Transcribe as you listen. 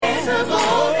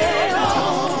Oh,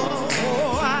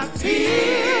 I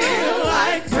feel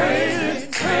like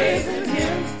praising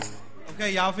him.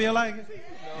 Okay, y'all feel like it?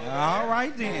 All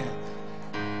right then.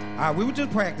 All right, we were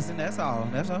just practicing. That's all.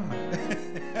 That's all.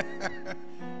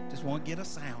 Just want to get a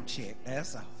sound check.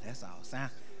 That's all. That's all. Sound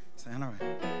all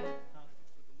right.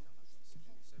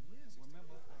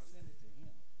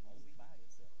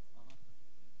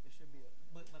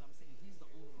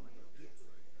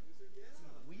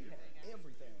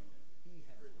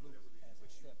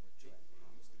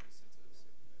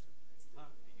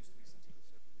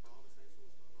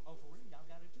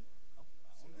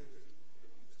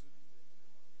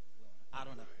 I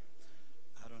don't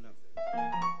know.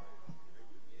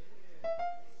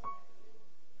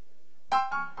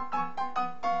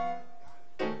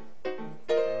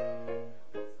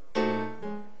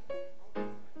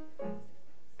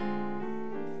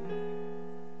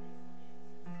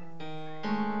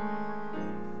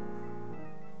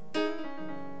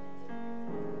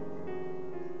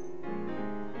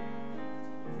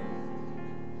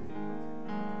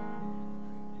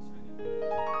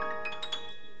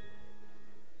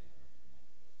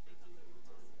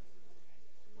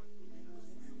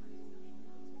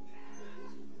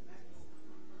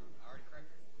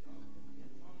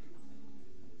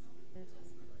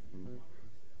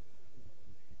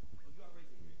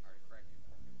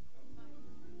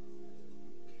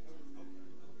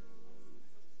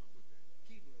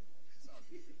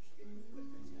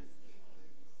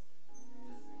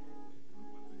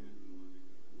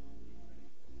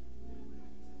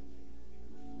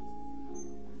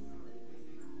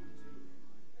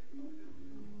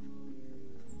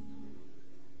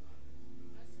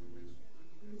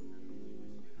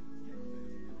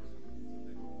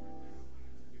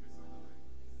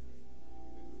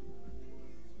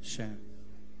 Shame.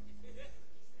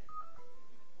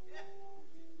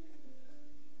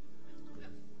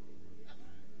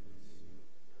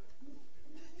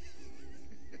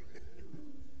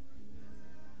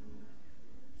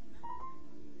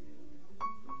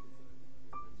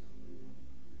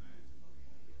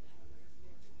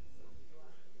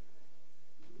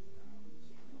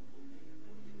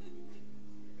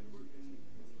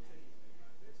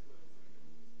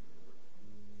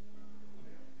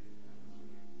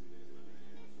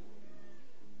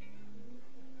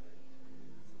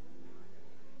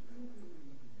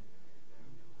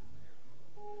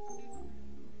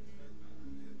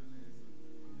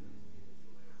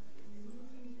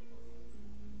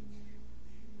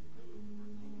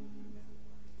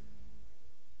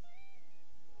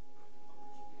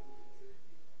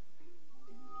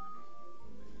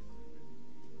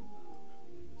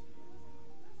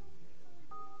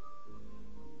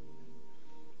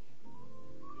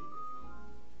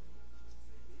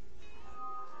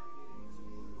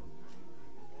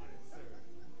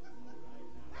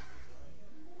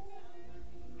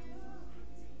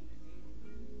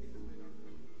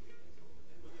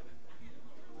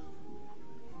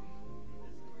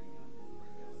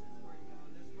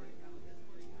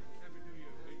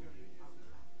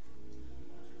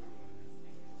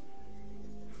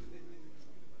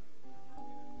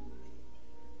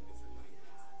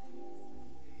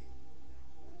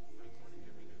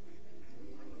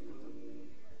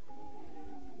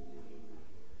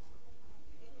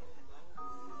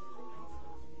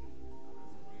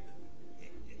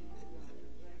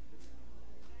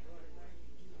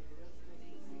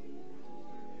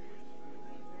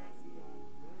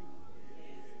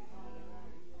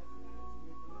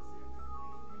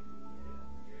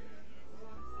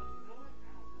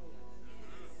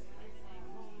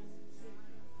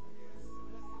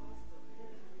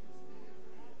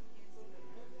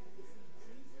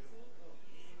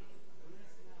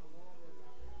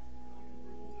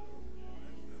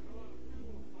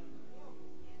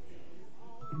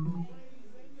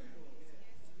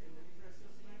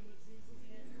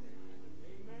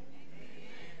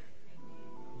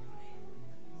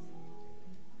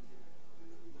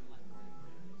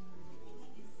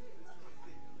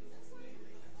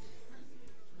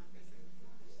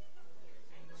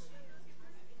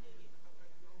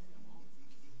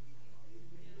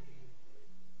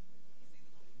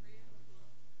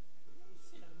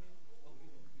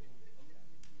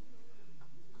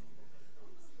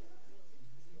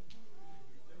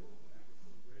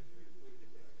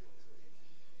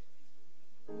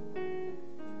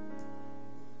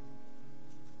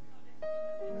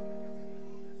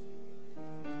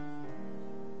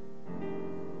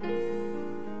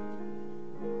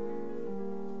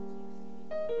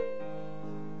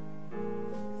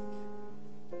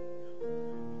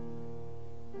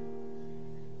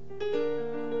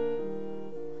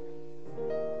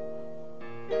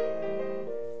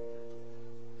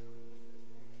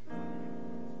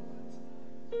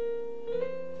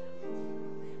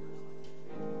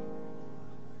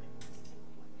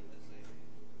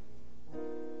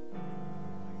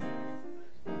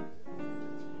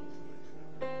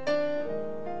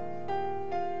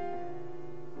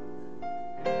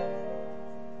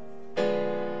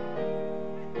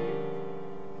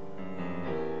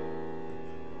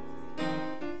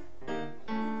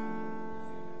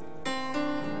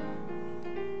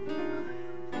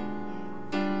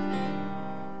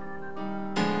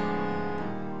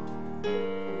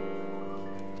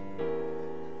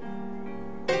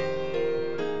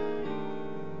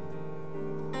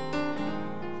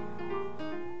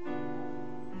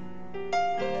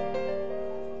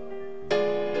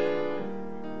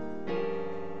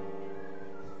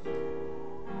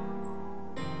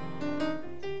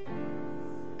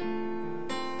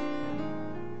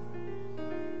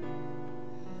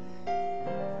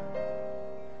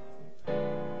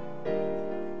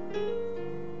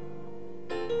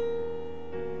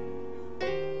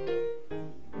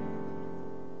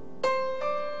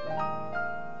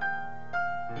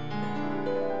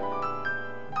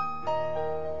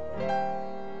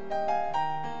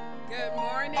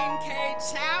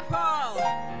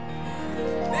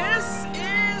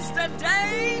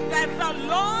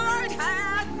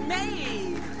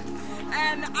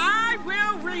 and I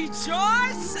will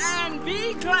rejoice and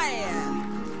be glad.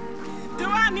 Do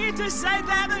I need to say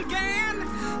that again?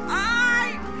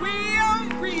 I will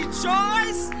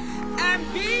rejoice and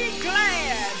be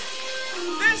glad.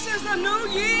 This is a new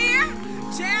year,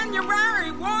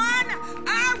 January 1.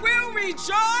 I will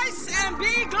rejoice and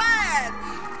be glad.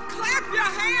 Clap your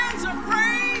hands of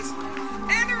praise.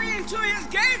 Enter into his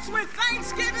gates with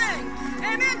thanksgiving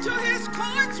and into his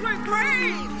courts with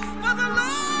praise. For the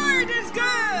Lord is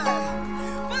good.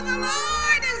 For the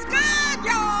Lord is good,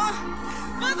 y'all.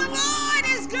 For the Lord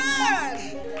is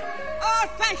good. Oh,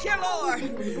 thank you, Lord.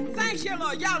 Thank you,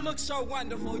 Lord. Y'all look so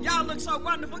wonderful. Y'all look so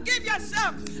wonderful. Give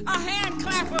yourself a hand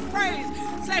clap of praise.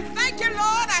 Say, thank you,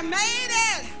 Lord. I made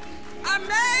it. I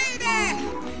made it.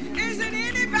 Isn't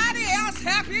anybody else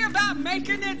happy about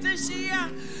making it this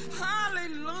year?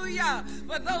 Hallelujah.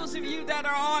 For those of you that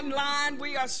are online,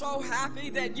 we are so happy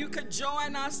that you could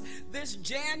join us this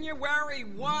January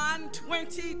 1,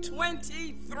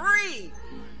 2023.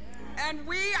 And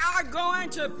we are going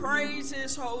to praise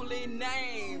his holy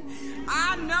name.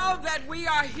 I know that we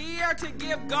are here to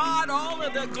give God all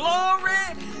of the glory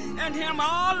and him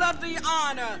all of the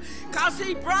honor, because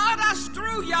he brought us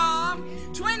through, y'all.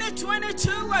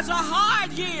 2022 was a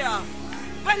hard year,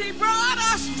 but he brought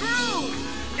us through.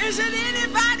 Isn't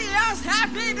anybody else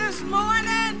happy this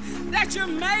morning that you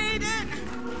made it?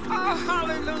 Oh,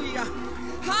 hallelujah.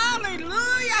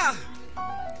 Hallelujah.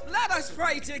 Let us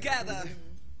pray together.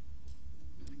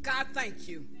 God, thank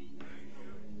you.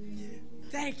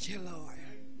 Thank you, Lord.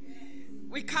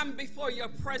 We come before your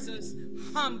presence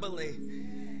humbly,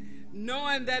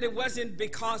 knowing that it wasn't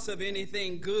because of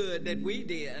anything good that we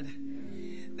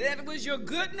did, that it was your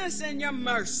goodness and your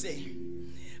mercy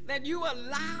that you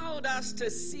allowed us to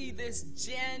see this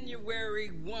January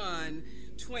 1,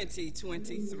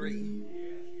 2023.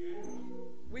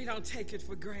 We don't take it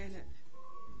for granted.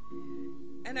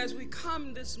 And as we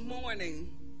come this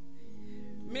morning,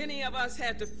 many of us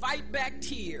had to fight back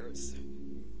tears.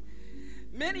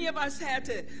 Many of us had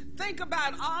to think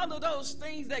about all of those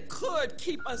things that could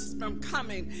keep us from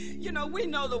coming. You know, we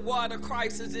know the water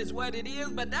crisis is what it is,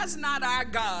 but that's not our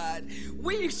God.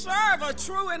 We serve a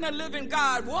true and a living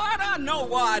God. Water or no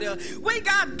water, we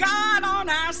got God on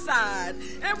our side.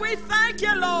 And we thank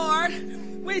you, Lord.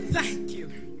 We thank you.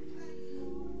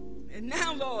 And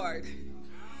now, Lord,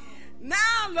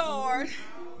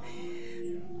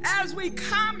 as we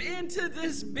come into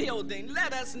this building,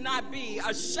 let us not be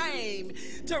ashamed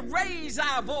to raise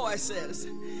our voices.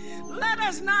 Let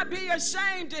us not be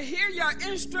ashamed to hear your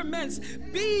instruments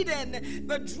beating,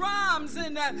 the drums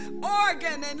and the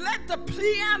organ, and let the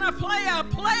piano player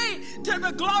play to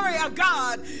the glory of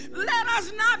God. Let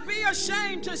us not be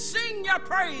ashamed to sing your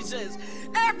praises.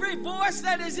 Every voice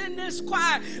that is in this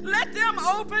choir, let them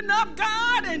open up,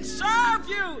 God, and serve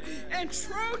you in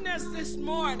trueness this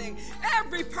morning.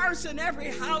 Every person,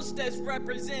 every house that's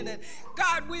represented,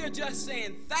 God, we are just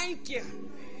saying thank you.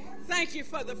 Thank you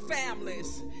for the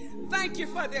families. Thank you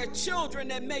for their children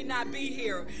that may not be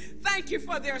here. Thank you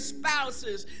for their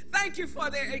spouses. Thank you for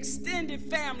their extended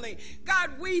family.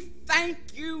 God, we thank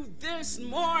you this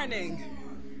morning.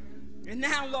 And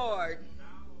now, Lord,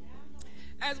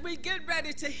 as we get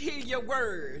ready to hear your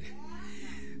word,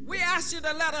 we ask you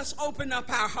to let us open up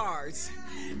our hearts.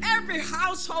 Every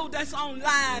household that's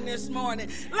online this morning,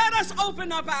 let us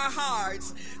open up our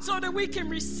hearts so that we can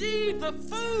receive the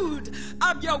food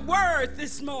of your word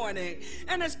this morning.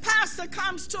 And as Pastor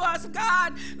comes to us,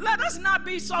 God, let us not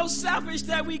be so selfish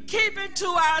that we keep it to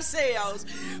ourselves,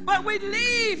 but we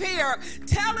leave here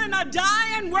telling a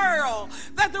dying world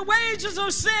that the wages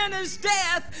of sin is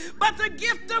death, but the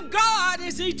gift of God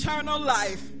is eternal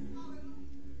life.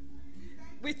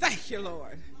 We thank you,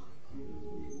 Lord.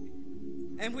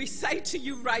 And we say to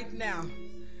you right now,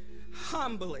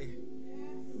 humbly,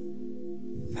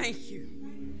 thank you.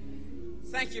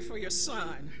 Thank you for your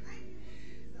son.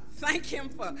 Thank him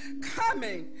for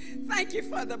coming. Thank you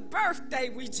for the birthday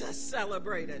we just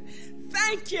celebrated.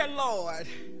 Thank you, Lord.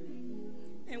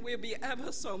 And we'll be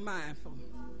ever so mindful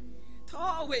to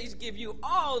always give you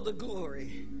all the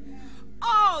glory,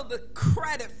 all the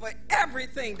credit for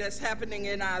everything that's happening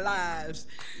in our lives.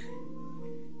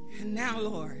 And now,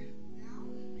 Lord,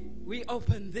 we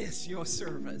open this, your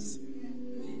service,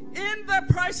 in the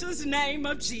precious name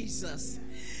of Jesus.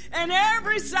 And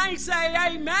every saint say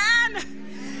amen,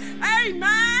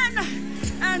 amen,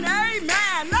 and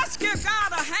amen. Let's give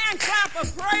God a hand clap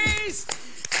of praise.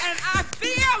 And I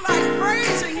feel like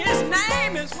praising his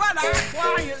name is what our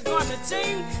choir is going to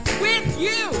sing with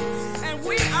you. And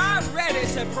we are ready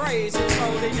to praise his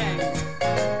holy name.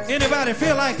 Anybody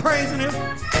feel like praising him?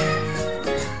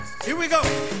 Here we go.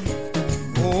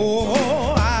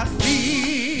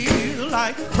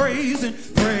 like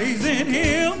praising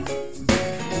him.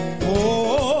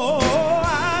 Oh,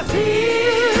 I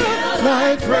feel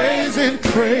like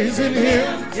praising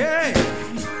him. Yeah.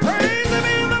 Praise him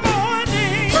in the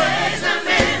morning. Praise him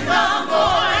in the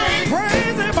morning.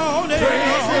 Praise him all day long.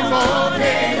 Praise him all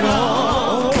day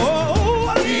long. Oh,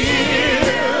 I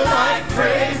feel like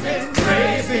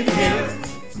praising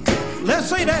him. Let's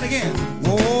say that again.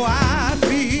 Oh, I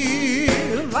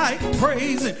feel like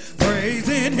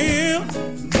praising him.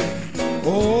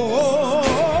 Oh,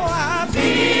 I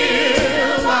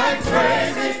feel like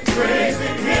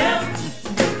praising him.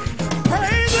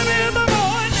 Praise him in the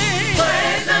morning.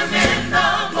 Praise him in the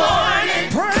morning.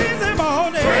 Praise him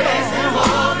all day Praise him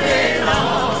all day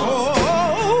long.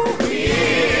 Oh,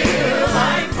 feel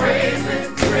like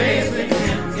praising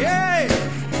him. yeah.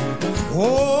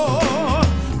 Oh,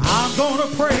 I'm gonna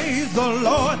praise the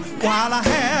Lord while I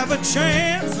have a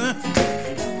chance.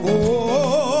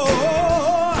 Oh,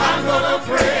 I'm gonna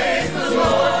praise the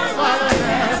Lord while I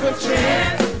have a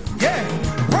chance. yeah.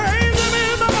 Praise him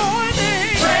in the morning.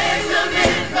 Praise him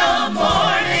in the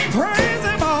morning. Praise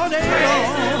him all day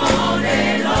Praise him long. all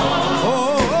day long.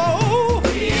 Oh,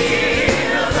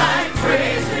 Feel like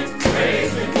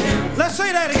praising him. let's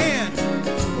say that again.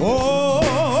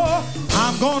 Oh,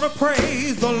 I'm gonna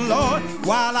praise the Lord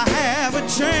while I have a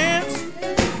chance.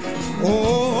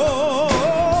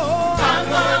 Oh, I'm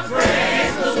gonna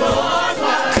praise the Lord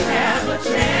while I have a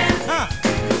chance.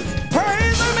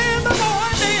 praise him in the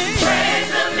morning. Praise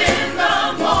him in the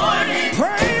morning.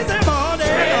 Praise him all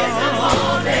day Praise him long.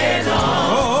 all day long.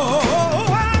 Oh,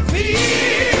 I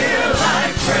Feel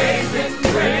like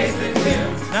praising him.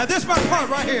 Now this is my part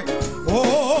right here.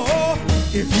 Oh,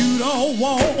 if you don't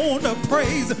want to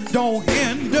praise, don't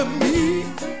hinder me.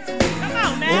 Come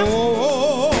on now.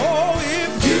 Oh,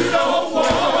 if you Don't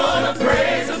wanna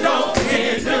praise him, don't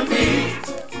hinder me.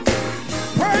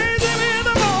 praise him in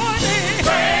the morning,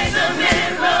 Praise him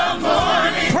in the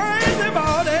morning. praise him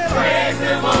all day long. Praise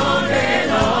him all day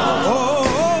long.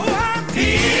 Oh, I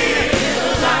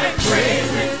Feel like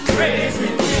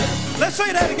praising him. let's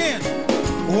say that again.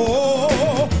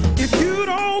 Oh, if you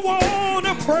don't want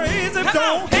to praise him,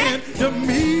 don't hinder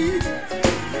me.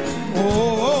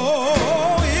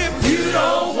 Oh, if you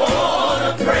Don't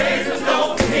wanna praise him,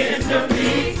 don't hinder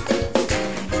me.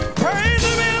 praise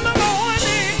him in the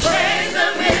morning, Praise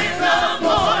him in the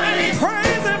morning.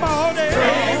 praise him all day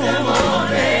Praise him long. all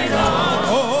day long.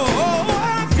 Oh,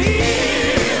 I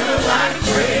Feel like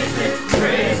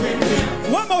praising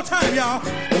him. one more time, y'all.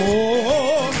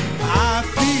 Oh, I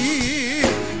feel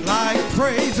like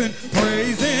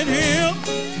praising him.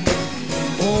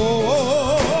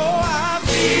 Oh, I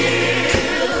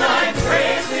Feel like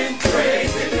praising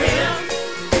him.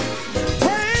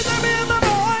 praise him in the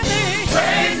morning,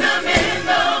 Praise him in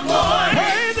the morning.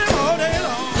 praise him all day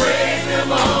long. Praise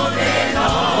him all day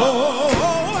long.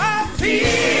 Oh, I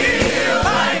Feel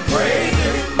like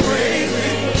praising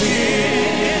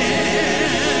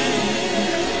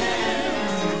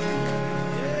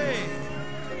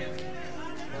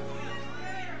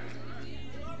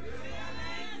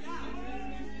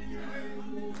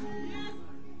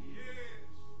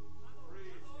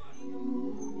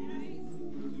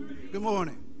Good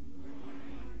morning.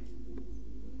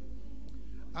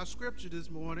 Our scripture this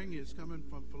morning is coming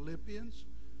from Philippians,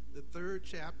 the 3rd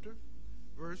chapter,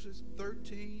 verses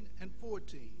 13 and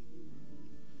 14.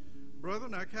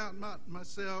 Brethren, I count not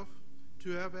myself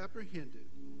to have apprehended,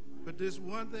 but this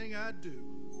one thing I do,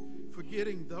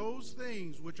 forgetting those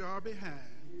things which are behind,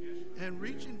 and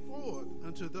reaching forth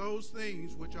unto those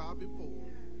things which are before.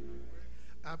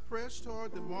 I press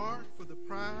toward the mark for the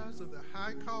prize of the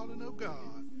high calling of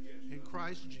God in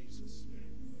Christ Jesus.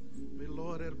 May the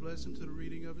Lord add a blessing to the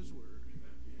reading of his word.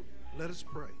 Let us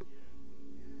pray.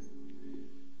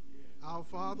 Our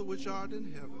Father which art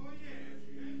in heaven,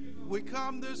 we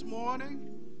come this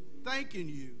morning thanking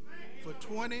you for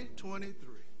 2023.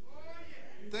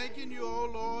 Thanking you,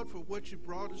 O Lord, for what you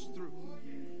brought us through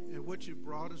and what you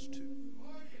brought us to.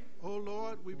 O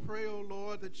Lord, we pray, O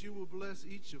Lord, that you will bless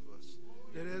each of us,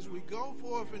 that as we go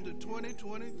forth into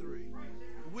 2023,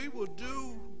 we will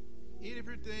do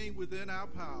everything within our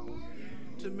power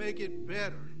to make it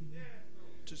better,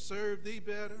 to serve thee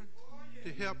better,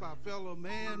 to help our fellow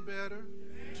man better,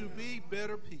 to be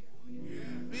better people.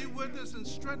 Be with us and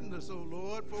strengthen us, O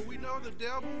Lord, for we know the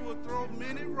devil will throw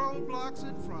many roadblocks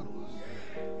in front of us.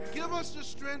 Give us the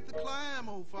strength to climb,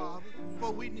 O Father,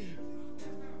 for we need thee.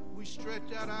 We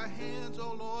stretch out our hands,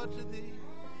 O Lord, to thee,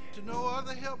 to no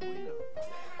other help we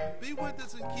know. Be with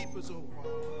us and keep us, O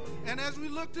Father. And as we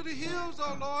look to the hills,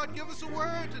 O Lord, give us a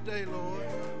word today, Lord.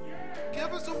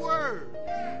 Give us a word,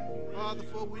 Father,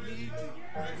 for we need thee.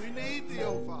 We need thee,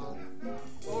 oh Father.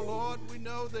 Oh Lord, we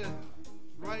know that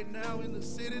right now in the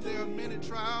city there are many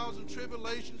trials and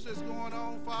tribulations that's going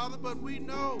on, Father, but we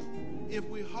know if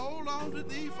we hold on to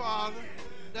thee, Father,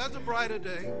 there's a brighter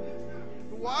day.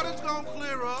 The water's going to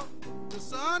clear up. The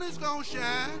sun is going to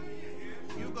shine.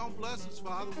 You're going to bless us,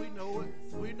 Father. We know it.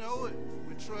 We know it.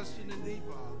 We're trusting in thee,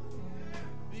 Father.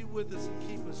 Be with us and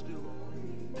keep us, dear Lord.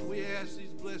 We ask these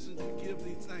blessings and give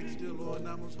thee thanks, dear Lord, in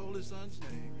thy most holy Son's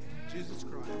name, Jesus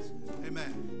Christ.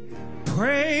 Amen.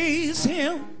 Praise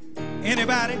him.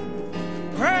 Anybody?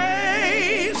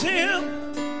 Praise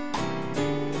him.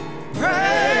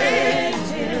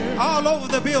 Praise him. All over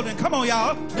the building. Come on,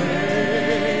 y'all.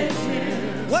 Praise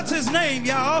him. What's his name,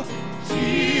 y'all?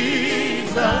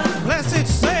 Jesus. Blessed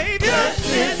Savior.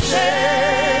 Blessed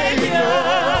Savior.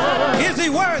 Is he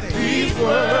worthy? He's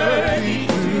worthy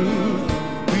to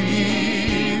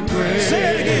be praised. Say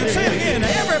it again. Say it again.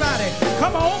 Everybody,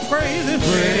 come on, praise him.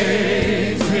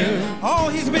 Praise him. Oh,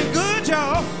 he's been good,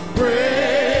 y'all.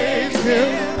 Praise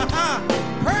him.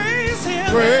 Praise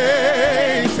him.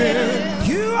 Praise him.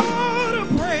 You ought to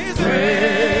praise him.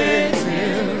 Praise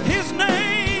him. His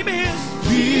name is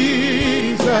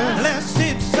Jesus.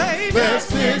 Blessed Savior.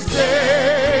 Blessed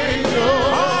Savior.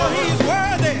 Oh, he's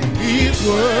worthy. He's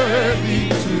worthy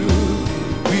to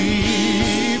be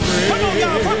praised. Come on,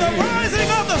 y'all. From the rising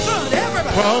of the sun,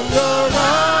 everybody. From the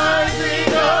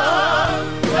rising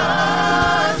of the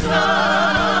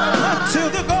sun Till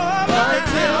the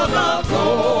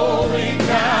going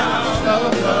down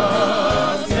of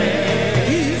the same.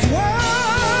 He's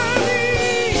worthy.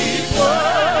 He's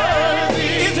worthy.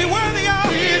 Is he worthy, y'all?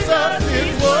 Jesus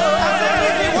is worthy. I said,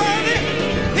 is he worthy?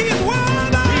 He's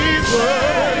worthy. He's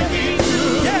worthy to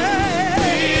Yeah.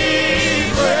 be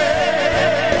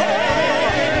praised.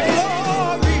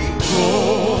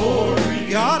 Glory.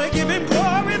 You ought to give him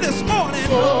glory this morning.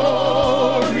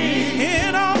 Glory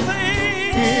In all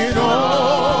things. in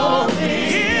all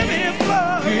things. Give him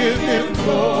glory. Give him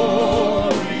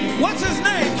glory. What's his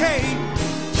name, Cade?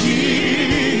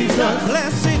 Jesus.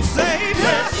 Blessed Savior.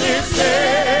 Blessed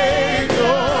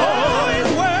Savior. Oh,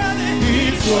 he's worthy.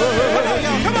 He's Come on, worthy.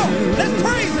 y'all. Come on. Let's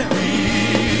praise him.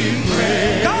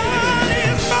 God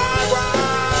is my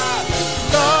rock.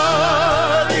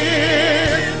 God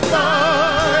is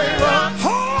my rock.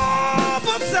 Hope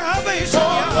of salvation.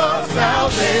 Hope y'all.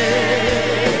 of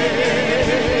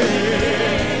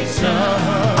salvation.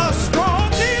 A strong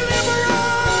deliverer.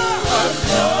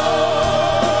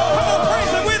 Come on,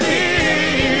 praise him with me.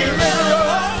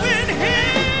 Oh, in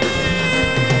him.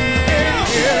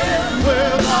 Him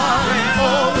will I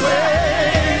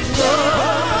always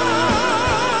Oh,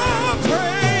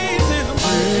 praise him.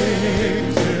 trust.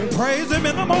 Praise him. Praise him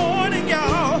in the morning,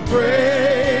 y'all.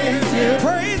 Praise him.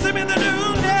 Praise him in the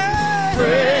noonday.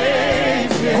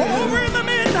 Praise him. Over in the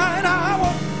midnight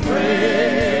hour.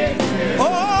 Praise him.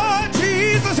 Oh,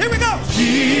 Jesus. Here we go.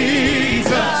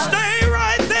 Jesus. Stay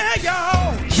right there,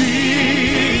 y'all.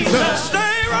 Jesus.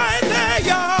 Stay right there,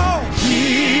 y'all.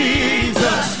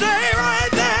 Jesus. Stay right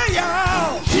there,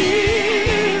 y'all.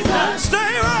 Jesus.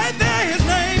 Stay right there. His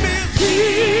name is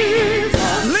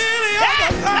Jesus. Lily of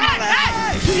the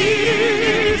Valley.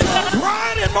 Jesus.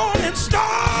 Bright and morning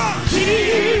star.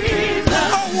 Jesus.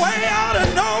 A way out of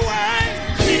no way.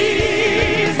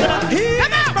 Jesus. He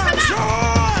is my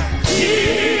joy.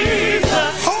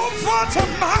 Jesus. Hope for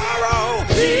tomorrow.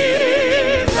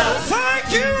 Jesus. Thank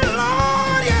you,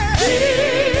 Lord. Yeah.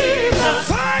 Jesus.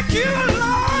 Thank you,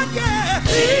 Lord. Yeah.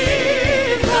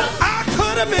 Jesus. I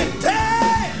could have been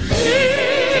dead,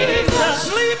 Jesus.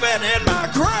 sleeping in my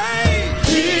grave,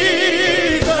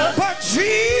 Jesus. but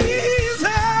Jesus,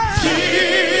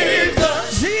 Jesus.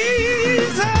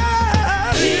 Jesus.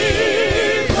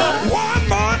 Jesus. One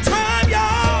more time,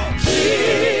 y'all.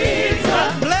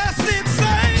 Jesus. Blessed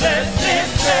Savior.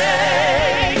 Blessed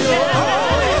Savior.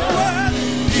 Oh, he's worthy.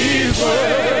 He's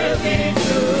worthy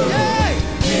to Yay.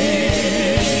 be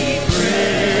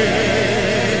praised.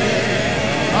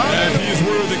 If he's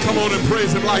worthy, come on and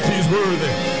praise him like he's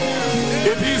worthy.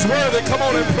 If he's worthy, come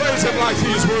on and praise him like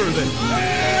he's worthy.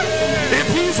 If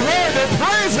he's worthy,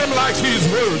 praise him like he's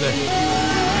worthy.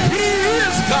 He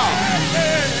is God.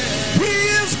 He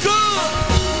is good.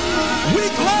 We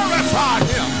glorify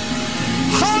him.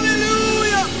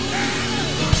 Hallelujah.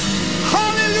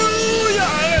 Hallelujah.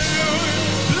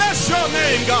 Bless your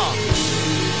name, God.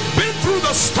 Been through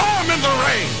the storm and the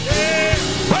rain,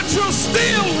 but you're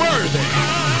still worthy.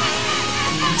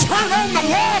 Turn on the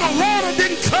water, water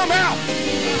didn't come out,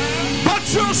 but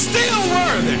you're still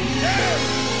worthy.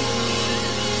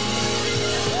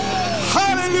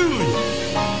 Hallelujah.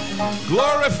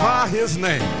 Glorify his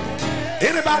name.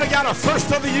 Anybody got a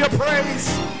first of the year praise?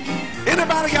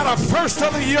 Anybody got a first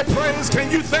of the year praise?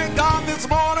 Can you thank God this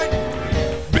morning?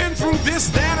 Been through this,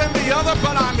 that, and the other,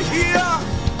 but I'm here.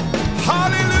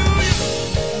 Hallelujah.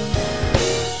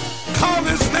 Call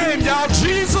his name, y'all.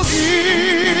 Jesus.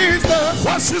 Jesus.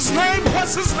 What's his name?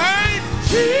 What's his name?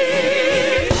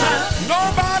 Jesus.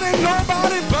 Nobody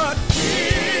but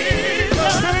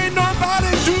Jesus. Can't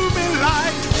nobody do me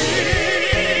like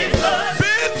Jesus.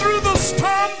 Been through the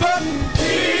storm, but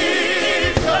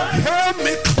Jesus. Held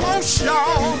me close,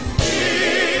 y'all.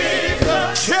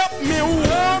 Jesus. Kept me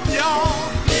warm,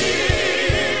 y'all.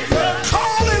 Jesus.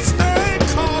 Call his name,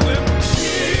 call him.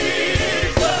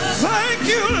 Jesus. Thank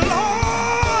you,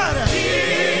 Lord,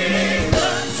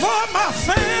 Jesus. For my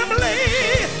family.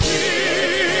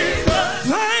 Jesus.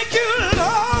 Thank you,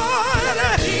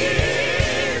 Lord,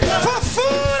 Jesus. For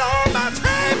food on my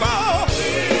table.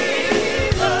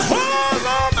 Jesus. Clothes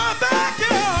on my back,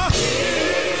 y'all.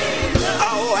 Jesus.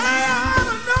 Oh, way out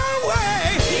of no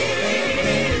way.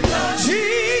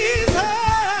 Jesus.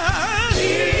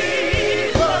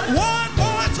 Jesus. One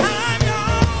more time,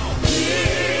 y'all.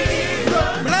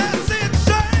 Jesus. Blessed Savior.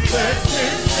 He's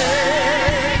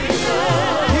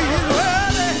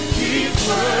worthy. He's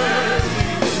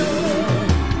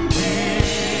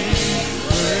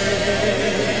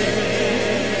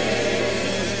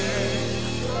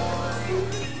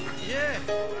yeah.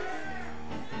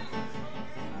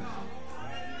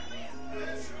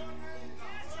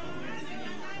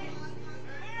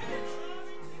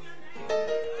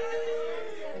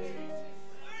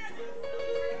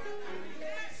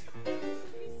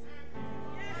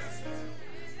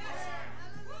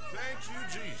 Thank you,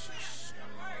 Jesus.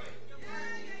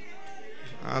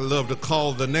 I love to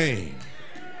call the name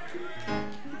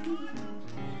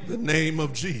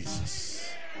of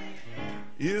Jesus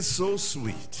is so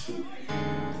sweet.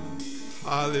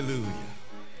 Hallelujah.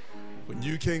 When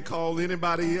you can't call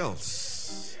anybody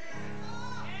else,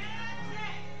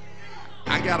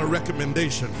 I got a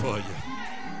recommendation for you.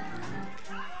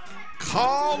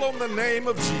 Call on the name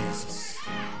of Jesus.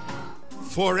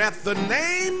 For at the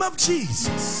name of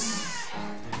Jesus,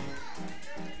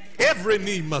 every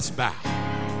knee must bow.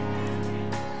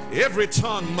 Every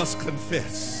tongue must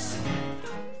confess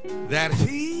that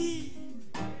he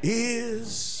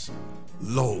is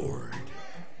Lord.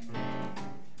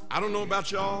 I don't know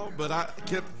about y'all, but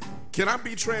can I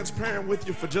be transparent with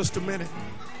you for just a minute?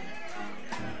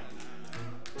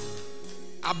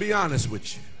 I'll be honest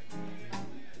with you.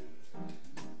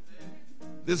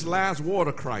 This last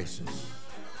water crisis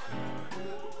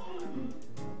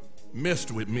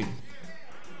messed with me.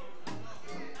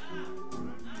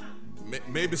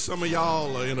 Maybe some of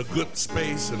y'all are in a good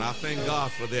space, and I thank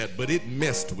God for that, but it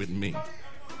messed with me.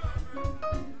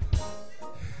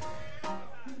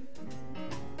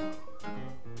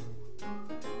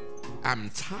 I'm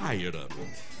tired of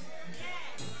it.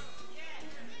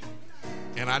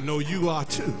 And I know you are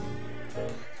too.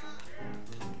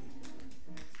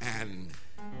 And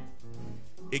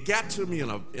it got to me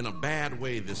in a bad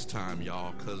way this time,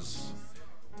 y'all, because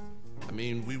I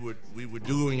mean, we were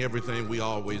doing everything we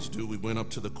always do. We went up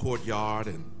to the courtyard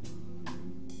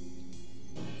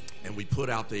and we put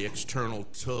out the external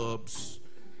tubs,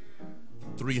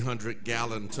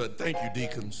 300-gallon tub. Thank you,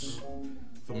 deacons,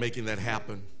 for making that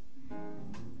happen.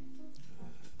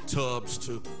 Tubs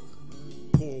to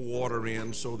pour water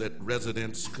in so that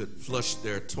residents could flush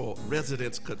their toilets.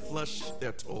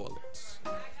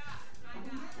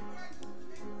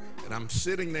 And I'm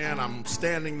sitting there and I'm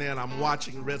standing there and I'm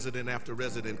watching resident after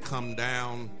resident come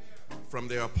down from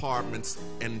their apartments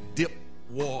and dip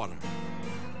water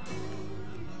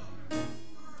to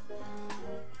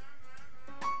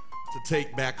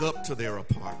take back up to their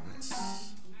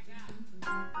apartments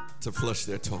to flush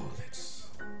their toilets.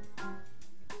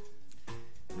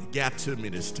 It got to me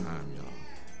this time, y'all.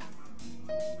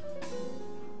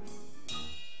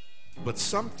 But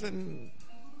something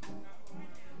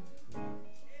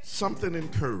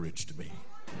encouraged me.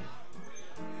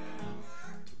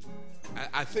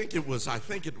 I think it was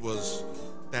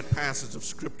that passage of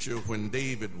scripture when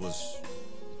David was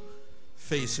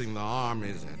facing the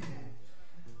armies, and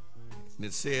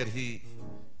it said he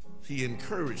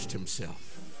encouraged himself.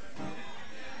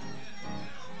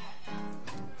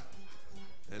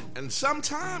 And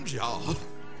sometimes, y'all,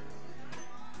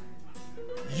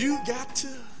 you got to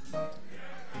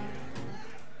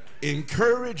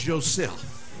encourage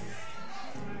yourself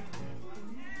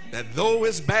that though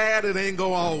it's bad, it ain't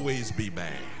gonna always be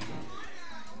bad.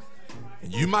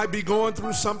 And you might be going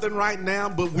through something right now,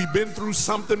 but we've been through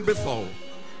something before.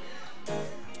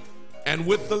 And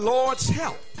with the Lord's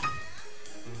help,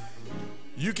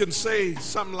 You can say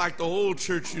something like the old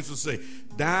church used to say,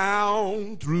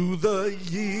 down through the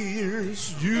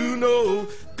years, you know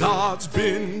God's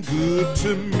been good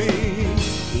to me.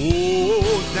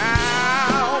 Oh,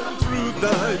 down through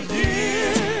the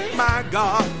years, my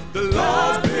God, the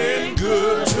Lord's been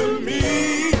good to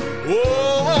me.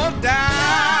 Oh,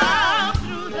 down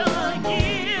through the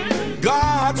years,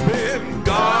 God's been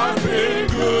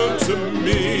good to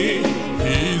me.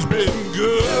 He's been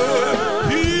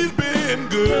good. He's been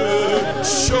good.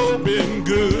 Sure been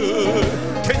good.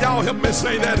 Can y'all help me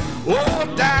say that? Oh,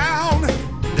 down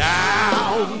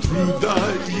through the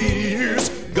years,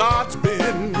 the Lord's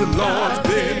been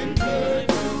good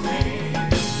to me.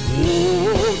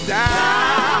 Oh,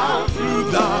 down through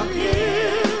the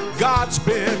years, God's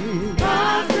been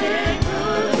good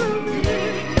to me.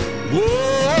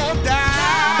 Oh,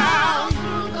 down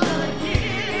through the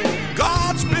years,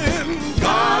 God's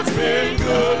been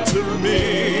good to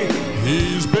me.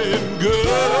 He's been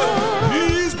good.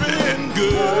 He's been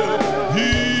good.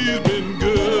 He's been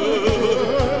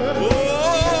good. Oh,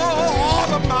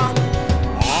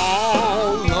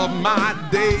 all of my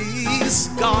days,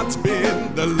 God's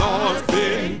been, the Lord's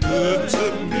been good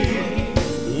to me.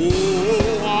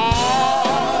 Oh,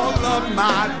 all of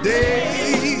my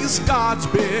days, God's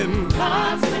been good to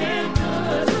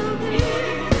me.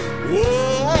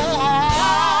 Oh,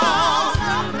 all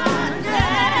of my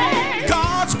days,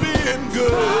 God's been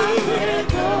good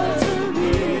to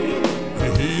me.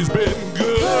 He's been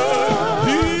good.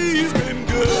 He's been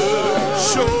good.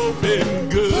 Sure been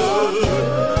good.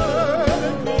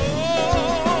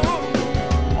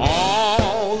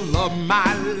 All of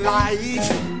my life,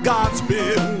 God's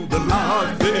been, the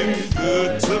Lord's been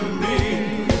good to me.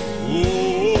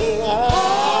 Oh,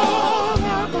 all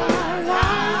of my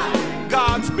life,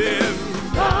 God's been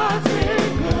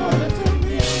good to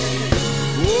me.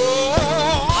 Oh,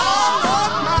 all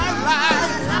of my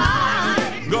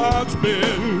life, God's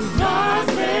been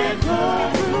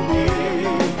good to me.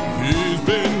 He's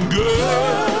been good.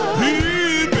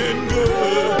 He's been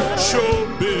good. Sure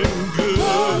been good.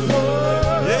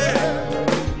 Yeah.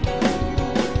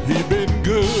 He's been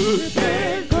good.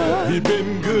 He's been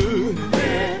good.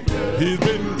 He's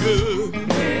been good.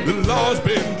 The Lord's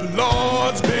been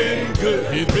good.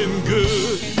 He's been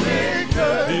good.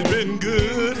 He's been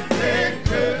good.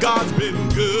 God's been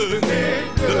good.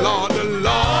 The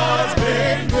Lord's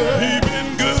been good. He's been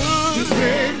good.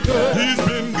 He's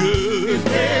been good.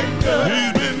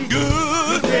 He's been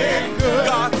good.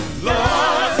 God,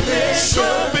 Lord,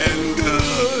 sure been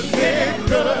good.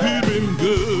 He's been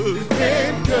good.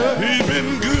 He's been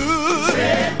good.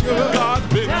 God's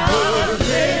been good.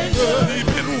 He's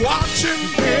been watching.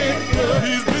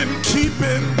 He's been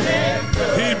keeping.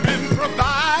 He's been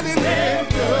providing.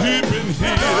 He's been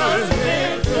healing.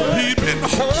 He's been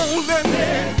holding.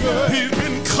 He's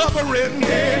been covering.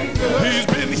 He's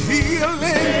been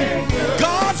healing.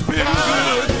 God's been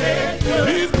good.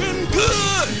 He's been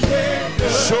good.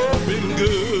 Sure been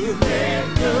good.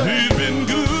 He's been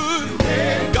good.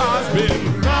 God's been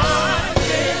good.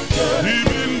 He's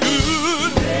been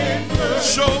good.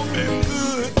 Sure been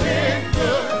good.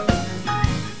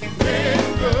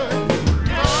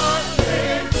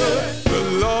 The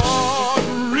Lord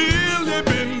really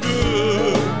been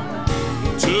good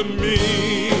to me.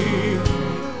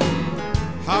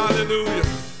 Hallelujah.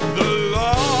 The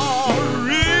Lord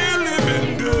really been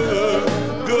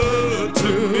good to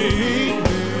me.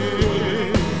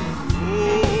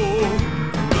 Oh,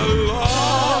 the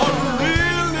Lord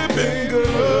really been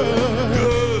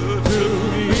good to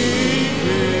me.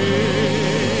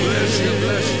 Bless you,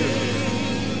 bless you.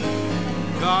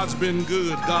 God's been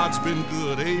good. God's been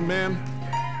good. Amen.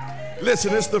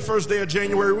 Listen, it's the first day of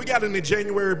January. We got any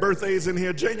January birthdays in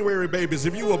here? January babies.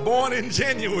 If you were born in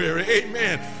January,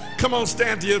 amen. Come on,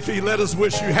 stand to your feet. Let us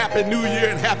wish you Happy New Year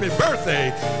and happy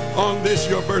birthday on this,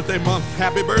 your birthday month.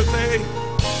 Happy birthday.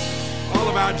 All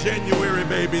of our January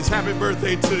babies, happy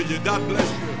birthday to you. God bless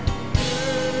you.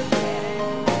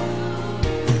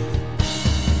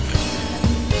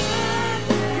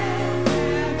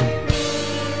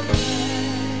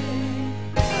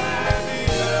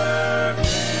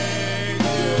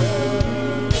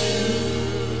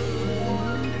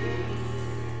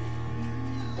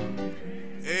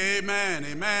 Amen,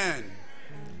 amen.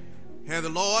 Has the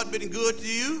Lord been good to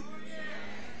you?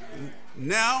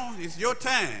 Now it's your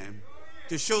time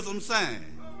to show some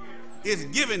sign. It's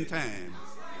giving time.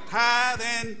 Tithe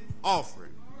and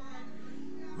offering.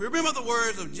 Remember the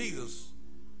words of Jesus,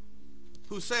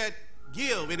 who said,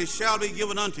 "Give, and it shall be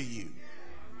given unto you."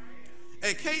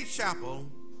 At Cade Chapel,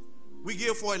 we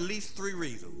give for at least 3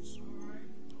 reasons.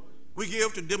 We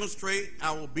give to demonstrate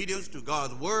our obedience to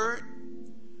God's word.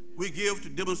 We give to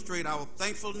demonstrate our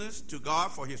thankfulness to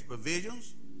God for his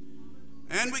provisions.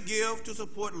 And we give to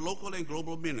support local and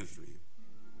global ministry.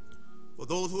 For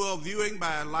those who are viewing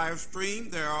by live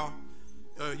stream,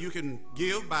 you can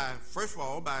give by, first of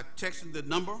all, by texting the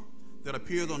number that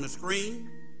appears on the screen.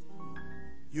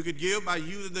 You could give by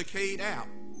using the Cade app,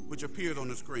 which appears on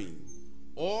the screen.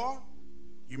 Or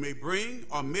you may bring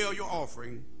or mail your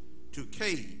offering to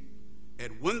Cade at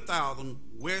 1000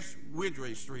 West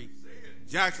Ridgeway Street,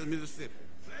 Jackson, Mississippi.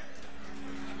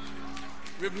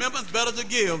 Remember, it's better to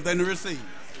give than to receive.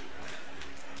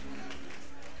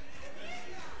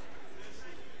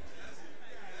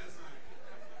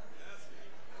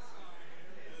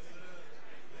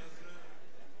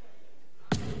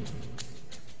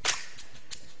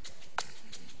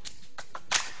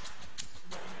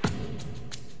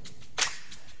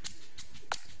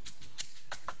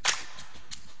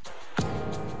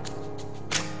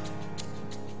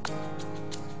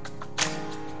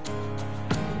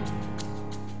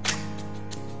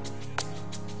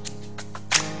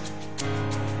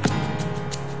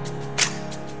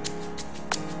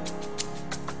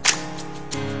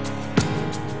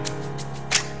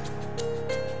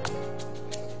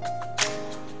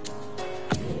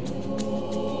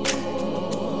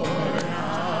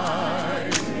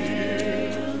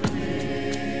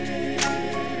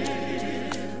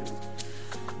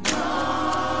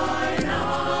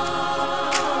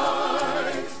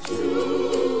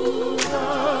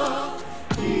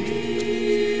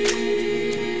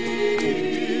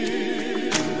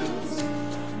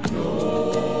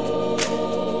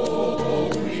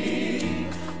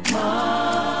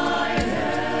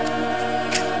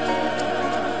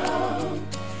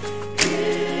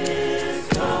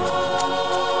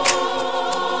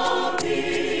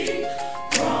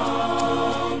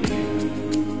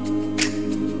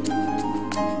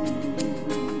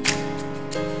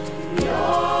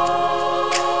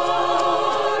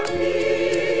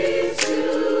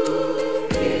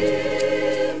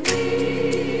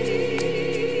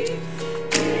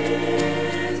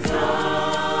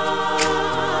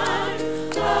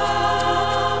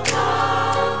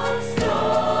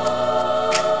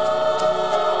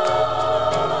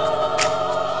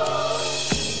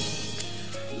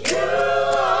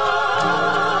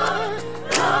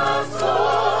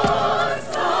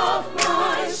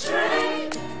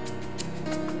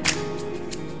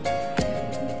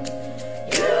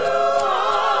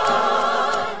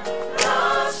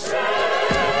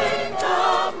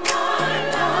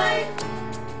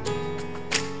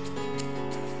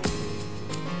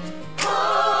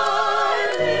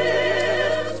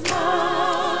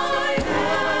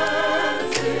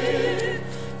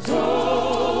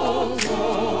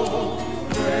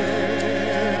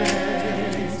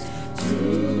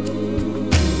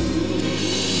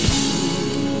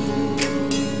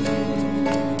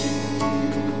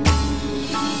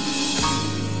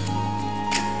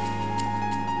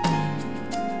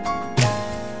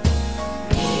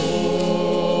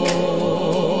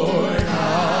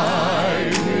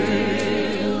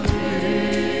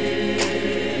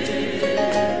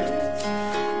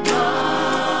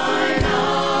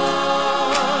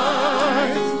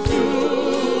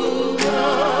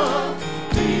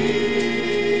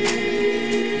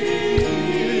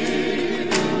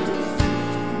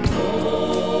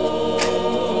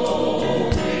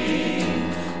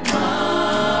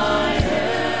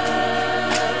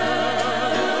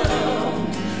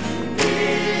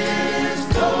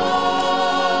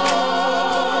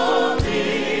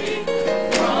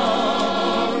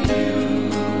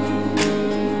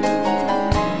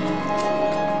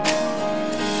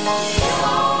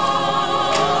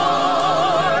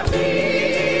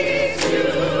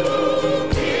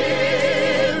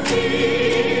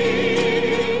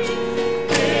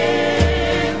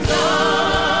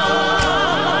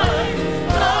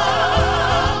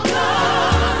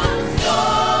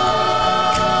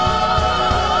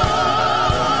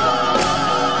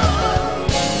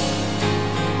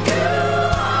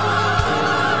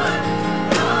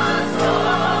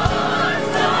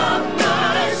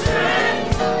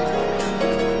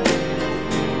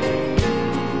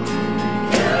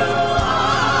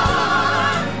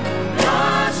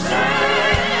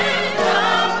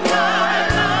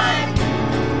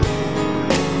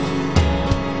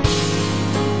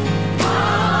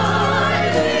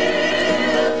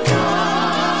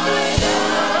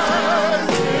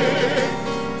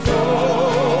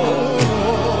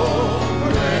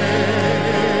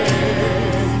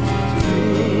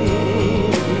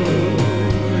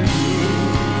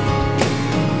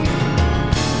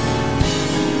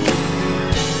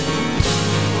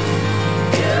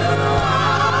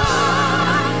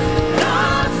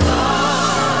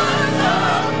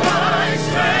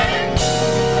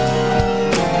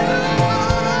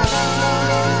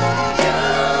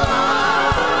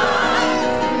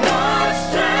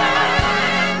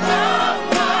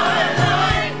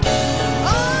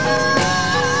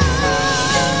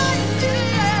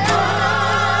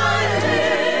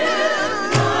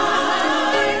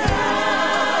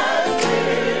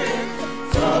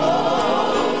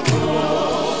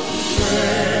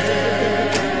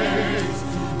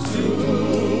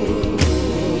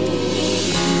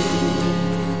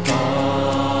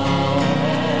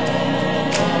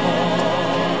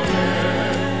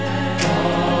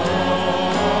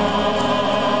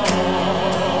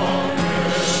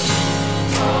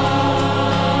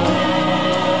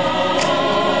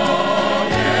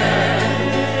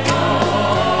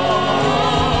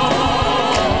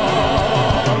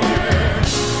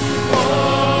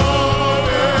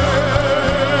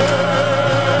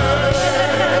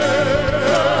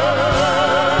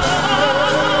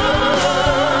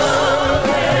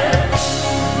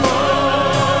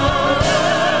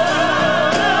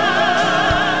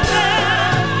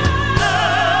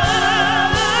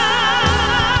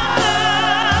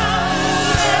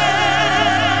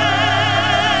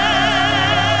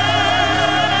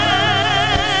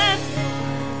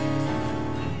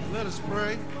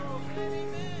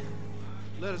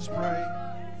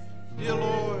 Dear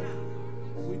Lord,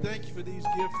 we thank you for these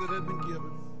gifts that have been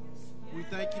given. We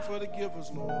thank you for the givers,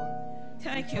 Lord.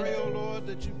 Thank we you. pray, oh Lord,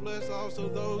 that you bless also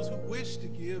those who wish to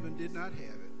give and did not have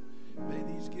it. May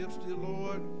these gifts, dear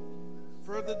Lord,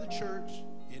 further the church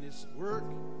in its work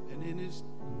and in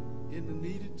the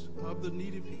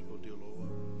needed people, dear Lord.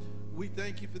 We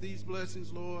thank you for these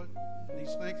blessings, Lord. And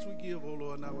these thanks we give, oh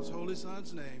Lord, in our most holy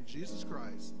Son's name, Jesus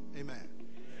Christ. Amen.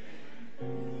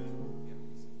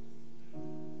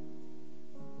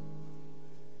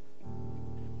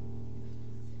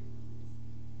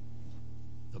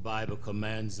 The Bible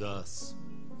commands us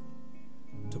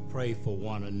to pray for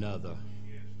one another.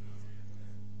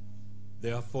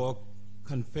 Therefore,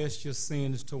 confess your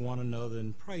sins to one another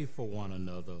and pray for one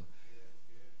another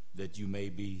that you may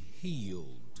be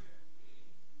healed.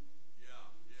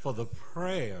 For the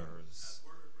prayers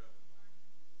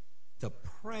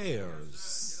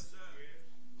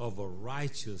of a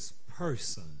righteous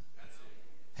person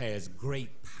has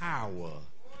great power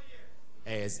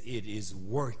as it is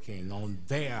working on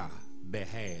their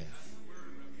behalf.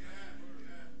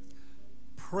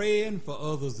 Praying for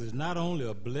others is not only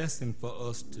a blessing for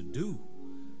us to do,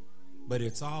 but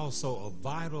it's also a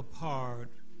vital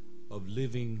part of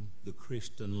living the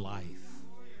Christian life.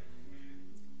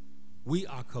 We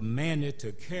are commanded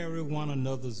to carry one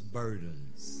another's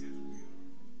burdens.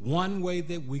 One way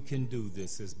that we can do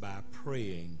this is by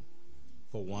praying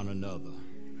for one another.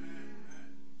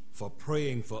 For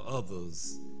praying for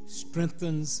others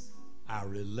strengthens our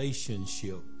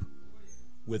relationship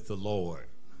with the Lord.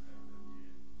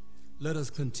 Let us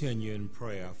continue in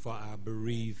prayer for our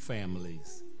bereaved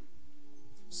families.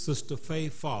 Sister Faye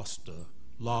Foster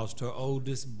lost her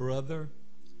oldest brother,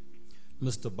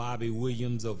 Mr. Bobby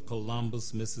Williams of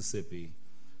Columbus, Mississippi,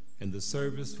 and the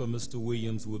service for Mr.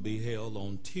 Williams will be held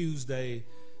on Tuesday,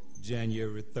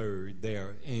 January 3rd,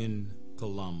 there in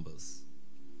Columbus.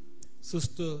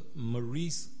 Sister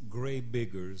Maurice Gray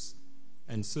Biggers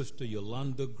and Sister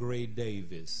Yolanda Gray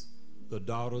Davis, the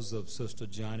daughters of Sister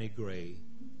Johnny Gray,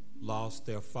 lost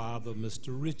their father, Mr.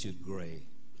 Richard Gray.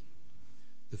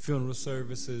 The funeral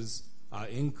services are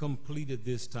incomplete at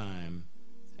this time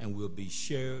and will be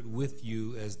shared with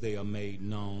you as they are made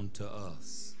known to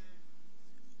us.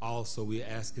 Also, we're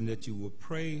asking that you will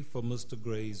pray for Mr.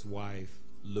 Gray's wife,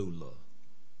 Lula.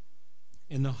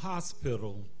 In the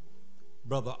hospital,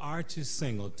 Brother Archie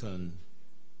Singleton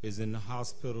is in the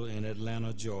hospital in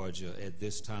Atlanta, Georgia at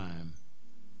this time.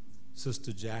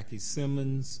 Sister Jackie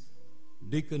Simmons,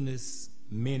 Deaconess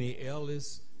Minnie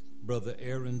Ellis, Brother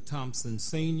Aaron Thompson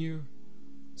Sr.,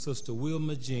 Sister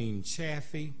Wilma Jean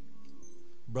Chaffee,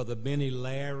 Brother Benny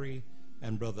Larry,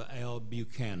 and Brother Al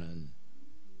Buchanan.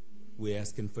 We're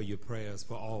asking for your prayers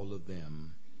for all of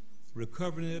them.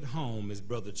 Recovering at home is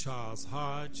Brother Charles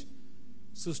Hodge,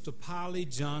 Sister Polly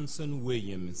Johnson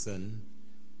Williamson,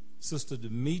 Sister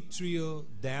Demetria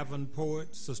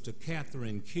Davenport, Sister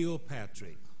Catherine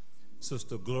Kilpatrick,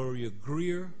 Sister Gloria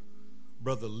Greer,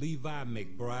 Brother Levi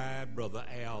McBride, Brother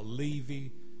Al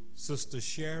Levy, Sister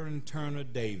Sharon Turner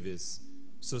Davis,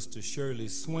 Sister Shirley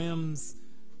Swims,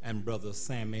 and Brother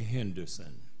Sammy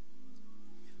Henderson.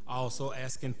 Also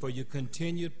asking for your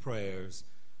continued prayers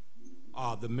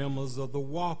are the members of the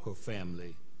Walker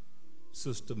family.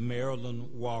 Sister Marilyn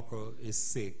Walker is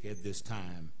sick at this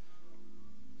time,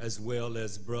 as well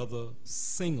as Brother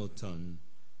Singleton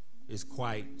is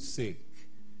quite sick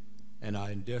and are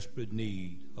in desperate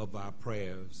need of our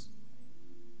prayers.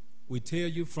 We tell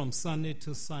you from Sunday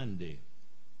to Sunday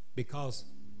because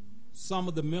some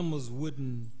of the members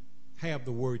wouldn't have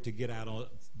the word to get out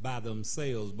by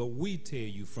themselves, but we tell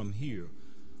you from here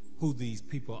who these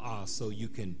people are so you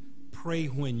can pray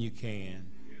when you can,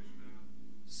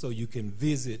 so you can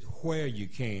visit where you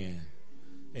can,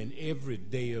 and every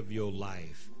day of your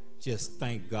life, just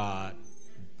thank God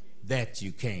that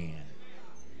you can.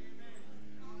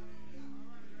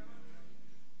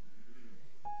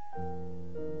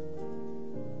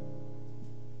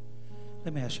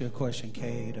 Let me ask you a question,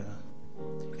 Cade.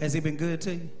 Has he been good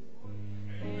to you?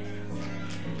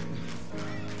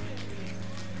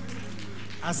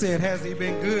 I said, has he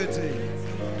been good to you?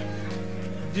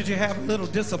 Did you have a little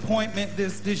disappointment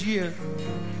this year?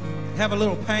 Have a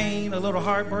little pain, a little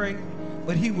heartbreak?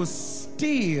 But he was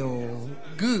still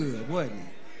good, wasn't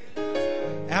he?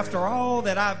 After all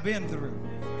that I've been through,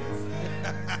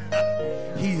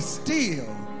 he's still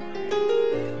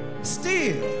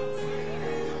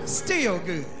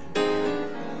good.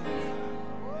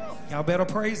 Y'all better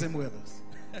praise him with us.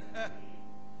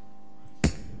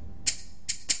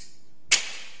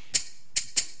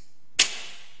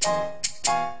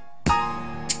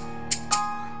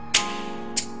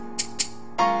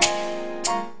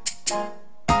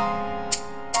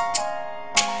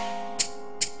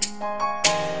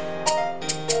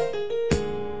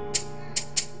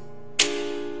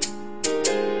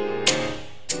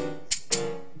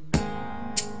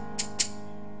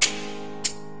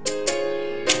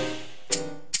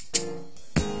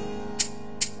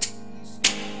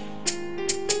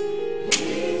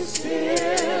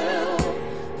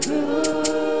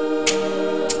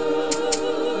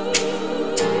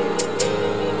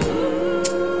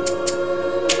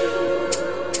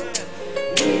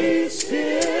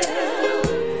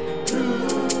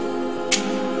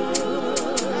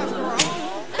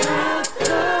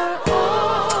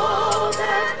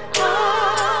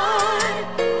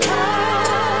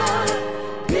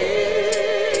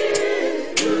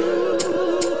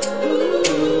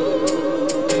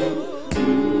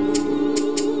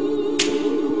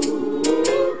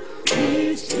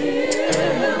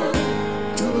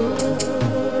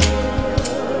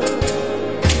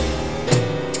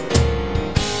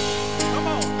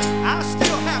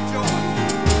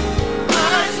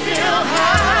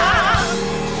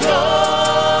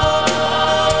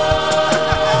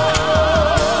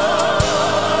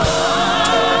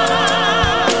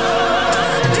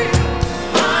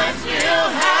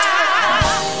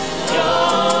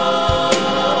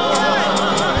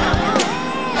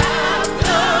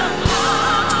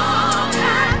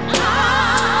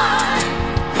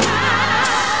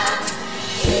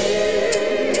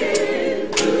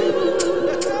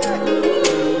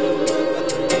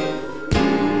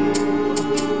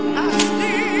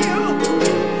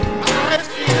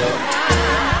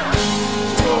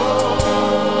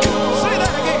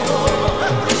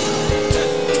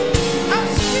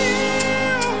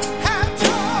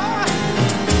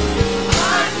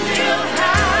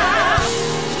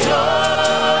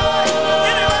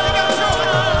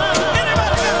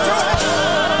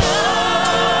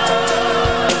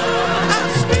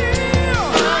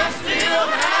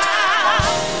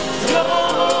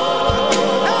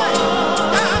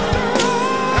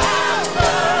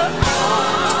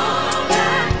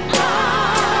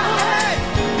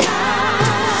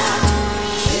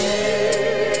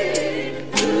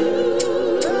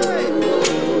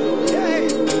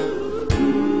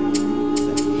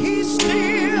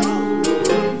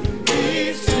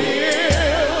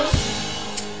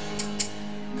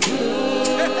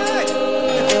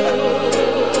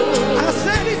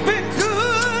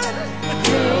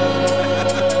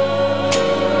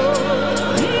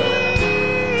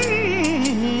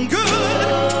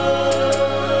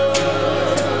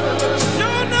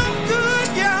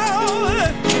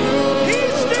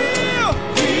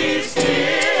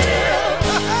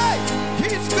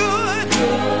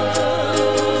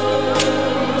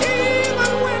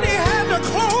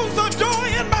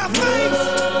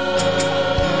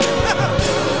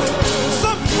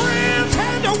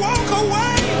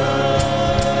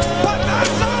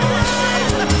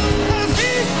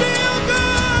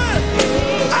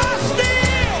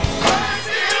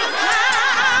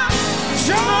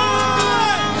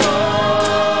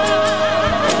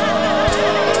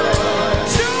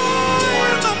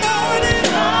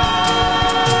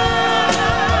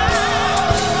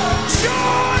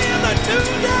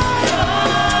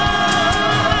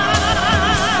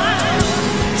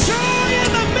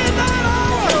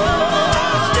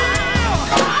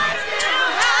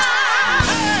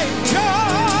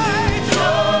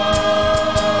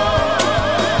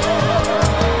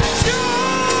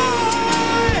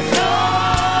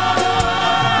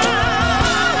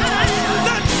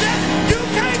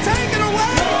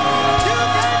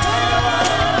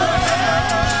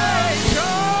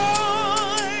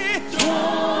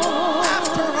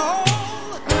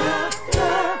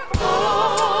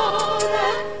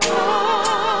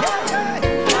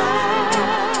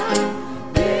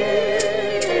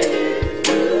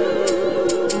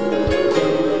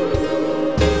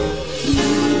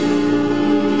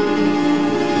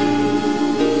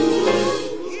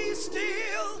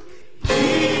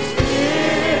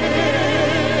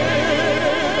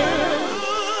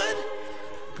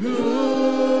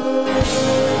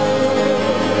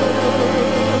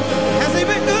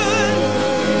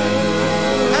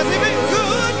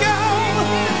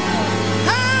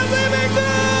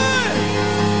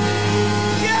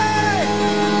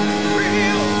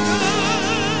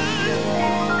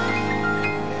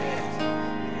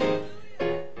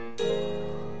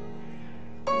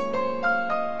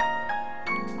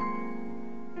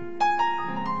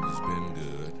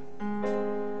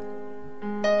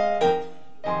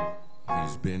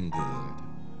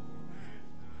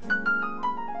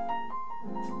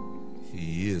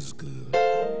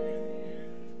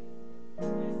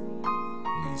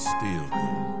 He's still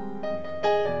good.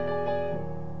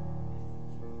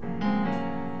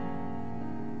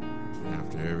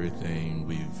 After everything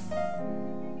we've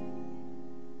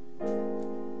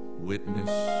witnessed,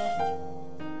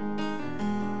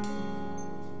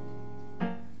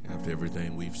 after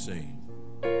everything we've seen,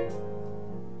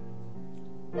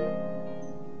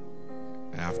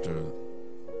 after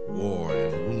war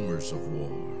and rumors of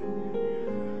war,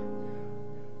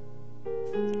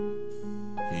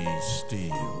 He's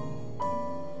still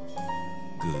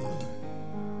good.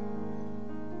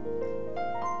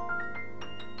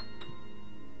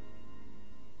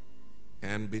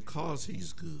 And because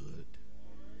He's good,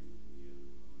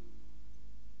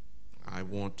 I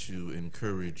want to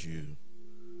encourage you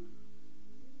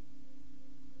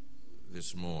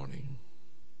this morning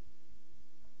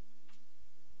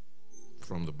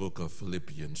from the book of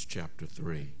Philippians chapter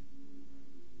 3,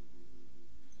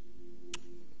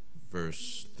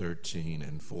 verse 13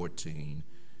 and 14.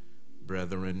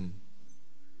 Brethren,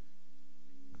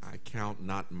 I count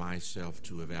not myself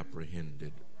to have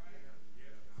apprehended,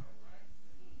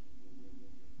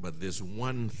 but this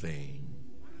one thing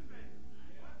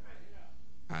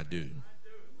I do,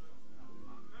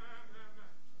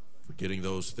 forgetting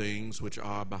those things which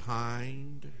are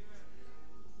behind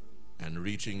and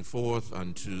reaching forth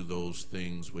unto those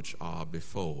things which are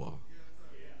before,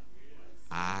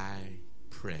 I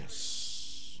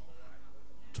press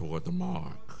toward the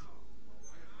mark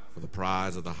for the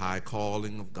prize of the high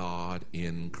calling of God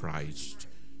in Christ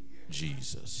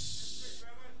Jesus.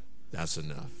 That's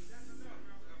enough.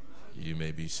 You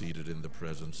may be seated in the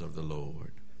presence of the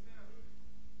Lord.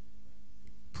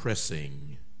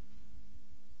 Pressing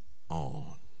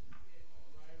on.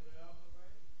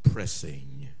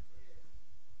 Pressing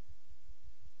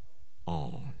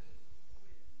on.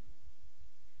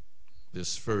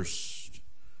 This first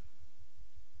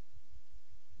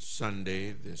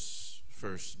Sunday, this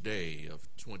first day of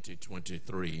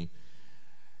 2023,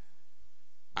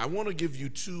 I want to give you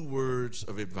 2 words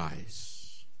of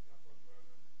advice.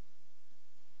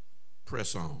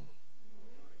 Press on.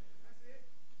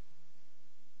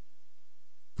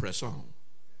 Press on.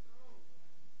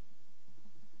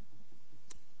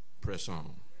 Press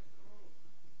on.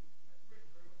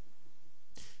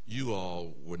 You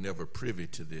all were never privy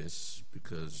to this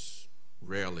because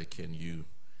rarely can you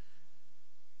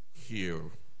hear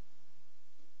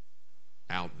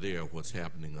out there what's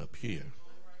happening up here.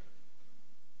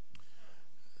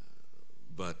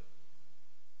 But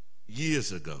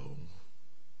years ago,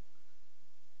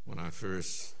 when I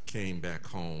first came back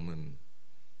home and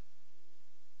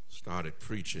started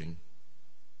preaching,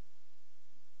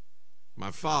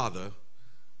 my father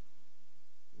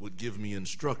would give me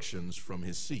instructions from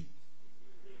his seat.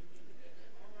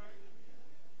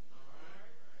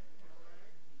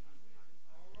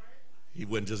 He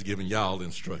wasn't just giving y'all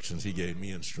instructions, he gave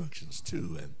me instructions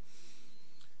too. And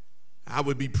I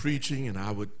would be preaching and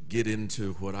I would get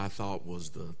into what I thought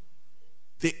was the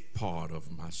thick part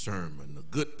of my sermon, the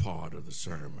good part of the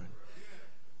sermon.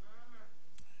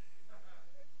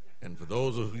 And for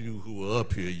those of you who were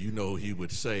up here, you know he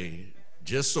would say,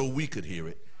 just so we could hear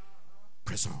it,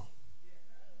 press on.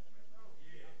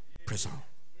 Press on.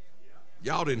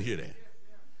 Y'all didn't hear that.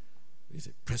 He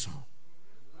said, press on.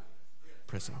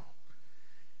 Press on.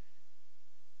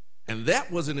 And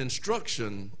that was an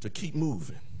instruction to keep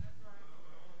moving.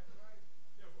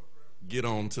 Get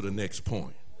on to the next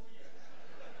point.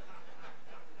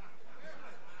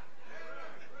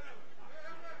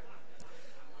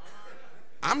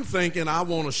 I'm thinking I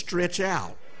want to stretch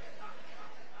out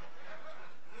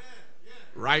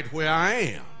right where I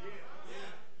am.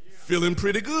 Feeling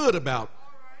pretty good about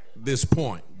this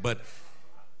point, but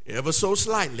ever so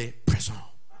slightly, press on.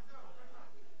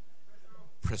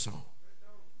 Press on.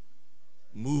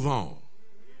 Move on.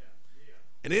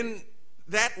 And in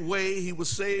that way, he was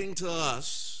saying to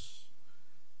us,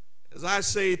 as I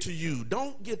say to you,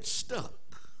 don't get stuck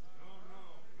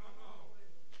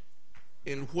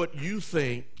in what you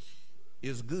think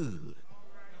is good.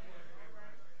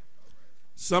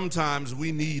 Sometimes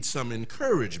we need some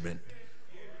encouragement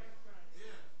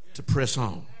to press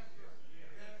on.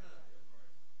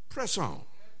 Press on.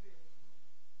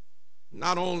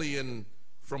 Not only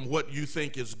from what you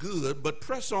think is good, but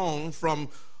press on from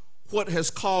what has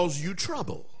caused you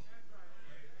trouble.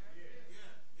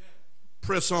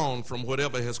 Press on from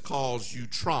whatever has caused you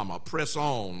trauma. Press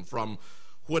on from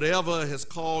whatever has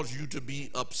caused you to be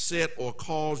upset or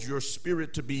caused your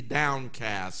spirit to be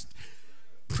downcast.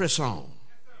 Press on.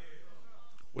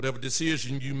 Whatever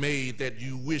decision you made that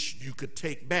you wish you could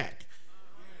take back,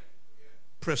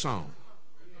 press on.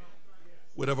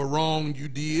 Whatever wrong you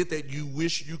did that you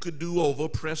wish you could do over,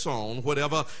 press on.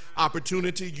 Whatever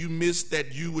opportunity you missed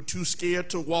that you were too scared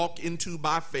to walk into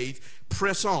by faith,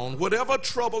 press on. Whatever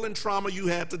trouble and trauma you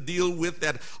had to deal with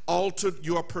that altered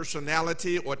your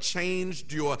personality or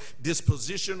changed your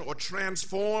disposition or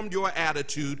transformed your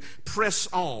attitude, press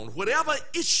on. Whatever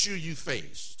issue you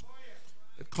faced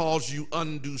that caused you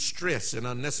undue stress and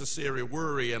unnecessary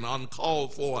worry and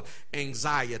uncalled for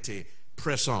anxiety,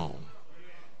 press on.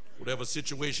 Whatever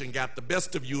situation got the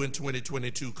best of you in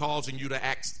 2022, causing you to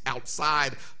act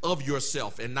outside of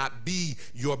yourself and not be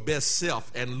your best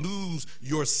self and lose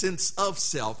your sense of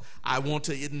self, I want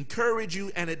to encourage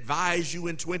you and advise you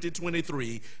in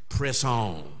 2023, press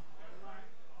on.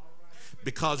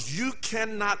 Because you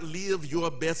cannot live your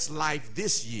best life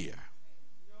this year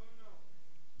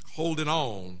holding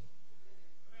on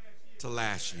to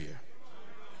last year.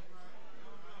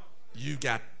 You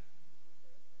got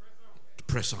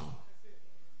press on.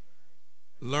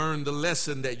 Learn the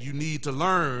lesson that you need to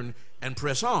learn and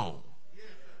press on.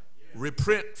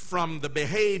 Repent from the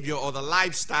behavior or the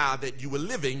lifestyle that you were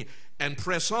living and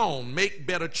press on. Make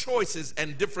better choices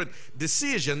and different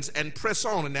decisions and press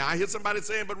on. And now I hear somebody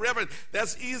saying, but Reverend,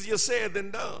 that's easier said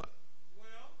than done.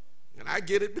 And I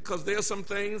get it, because there are some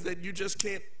things that you just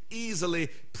can't easily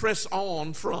press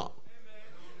on from.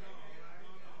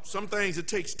 Some things it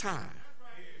takes time.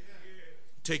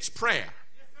 It takes prayer.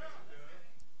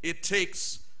 It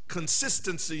takes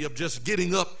consistency of just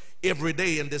getting up every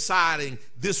day and deciding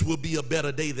this will be a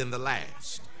better day than the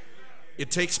last. It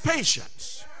takes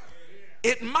patience.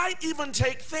 It might even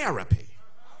take therapy.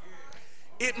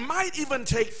 It might even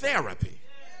take therapy.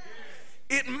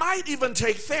 It might even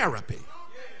take therapy.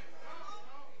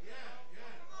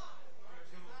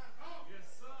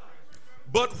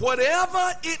 But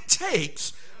whatever it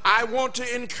takes, I want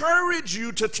to encourage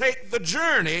you to take the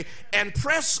journey and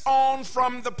press on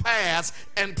from the past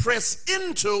and press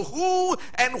into who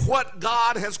and what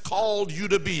God has called you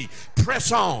to be.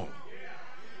 Press on.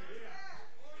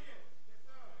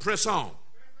 Press on.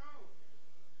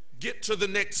 Get to the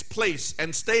next place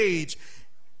and stage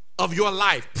of your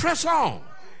life. Press on.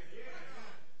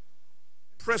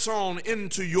 Press on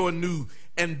into your new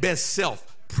and best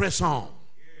self. Press on.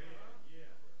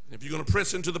 If you're going to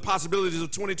press into the possibilities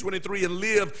of 2023 and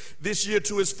live this year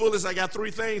to its fullest, I got 3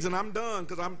 things and I'm done,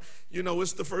 because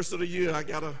it's the first of the year. I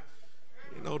got to,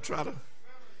 try to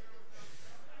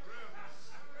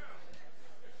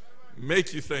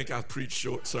make you think I preach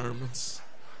short sermons.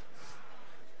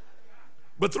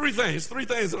 But 3 things,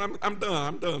 and I'm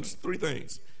done. Just 3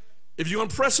 things. If you're going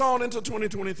to press on into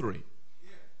 2023,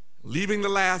 leaving the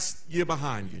last year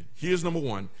behind you, here's number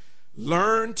 1.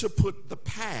 Learn to put the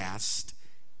past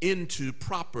into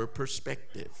proper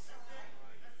perspective.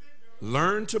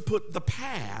 Learn to put the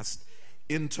past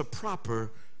into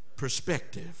proper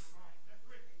perspective.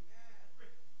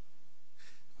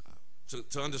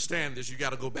 To understand this, you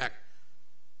got to go back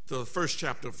to the first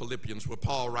chapter of Philippians, where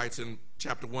Paul writes in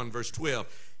chapter 1, verse 12.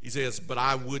 He says, but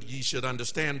I would ye should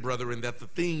understand, brethren, that the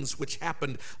things which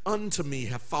happened unto me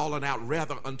have fallen out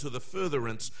rather unto the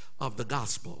furtherance of the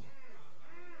gospel.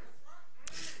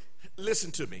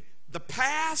 Listen to me. The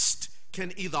past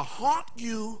can either haunt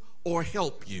you or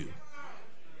help you,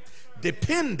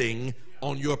 depending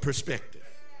on your perspective.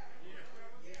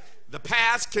 The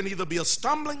past can either be a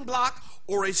stumbling block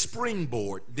or a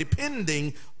springboard,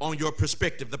 depending on your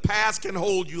perspective. The past can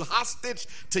hold you hostage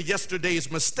to yesterday's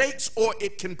mistakes, or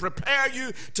it can prepare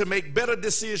you to make better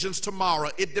decisions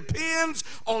tomorrow. It depends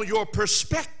on your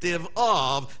perspective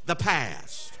of the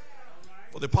past.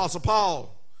 For the Apostle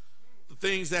Paul,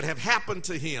 things that have happened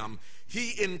to him,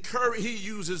 he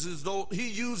uses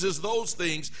those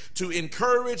things to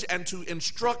encourage and to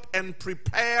instruct and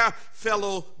prepare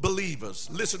fellow believers.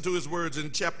 Listen to his words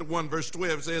in chapter 1, verse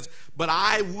 12. It says, but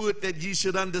I would that ye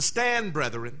should understand,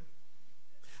 brethren.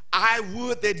 I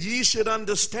would that ye should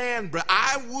understand, brethren.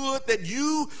 I would that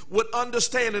you would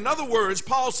understand. In other words,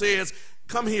 Paul says,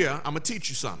 come here, I'm going to teach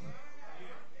you something.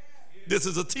 This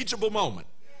is a teachable moment.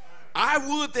 I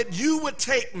would that you would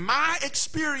take my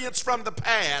experience from the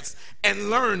past and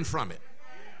learn from it.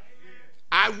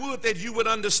 I would that you would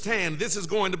understand this is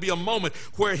going to be a moment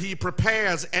where he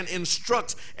prepares and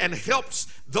instructs and helps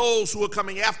those who are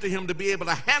coming after him to be able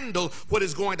to handle what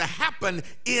is going to happen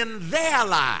in their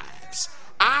lives.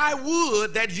 I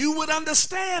would that you would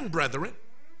understand, brethren.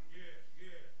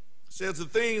 It says the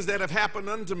things that have happened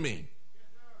unto me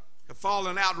have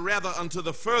fallen out rather unto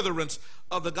the furtherance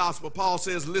of the gospel. Paul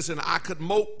says, listen, I could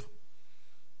mope,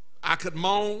 I could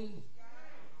moan,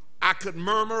 I could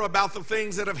murmur about the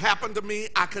things that have happened to me,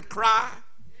 I could cry,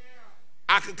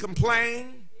 I could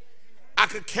complain, I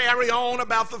could carry on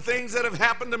about the things that have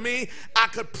happened to me. I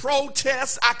could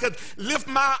protest. I could lift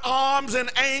my arms in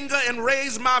anger and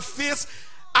raise my fist.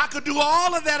 I could do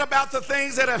all of that about the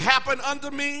things that have happened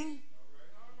unto me.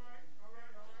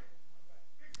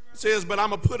 It says, but I'm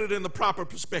going to put it in the proper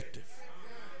perspective.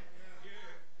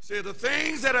 It says, the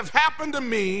things that have happened to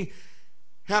me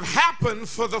have happened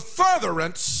for the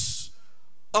furtherance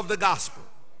of the gospel.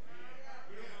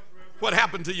 What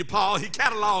happened to you, Paul? He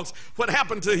catalogs what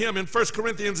happened to him in 1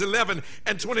 Corinthians 11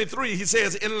 and 23. He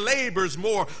says, in labors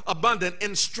more abundant,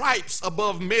 in stripes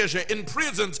above measure, in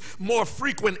prisons more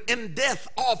frequent, in death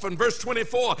often. Verse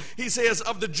 24, he says,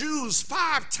 of the Jews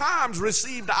 5 times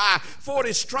received I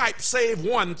 40 stripes, save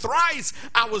one. Thrice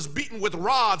I was beaten with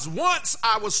rods. Once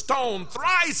I was stoned.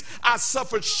 Thrice I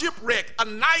suffered shipwreck. A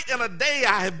night and a day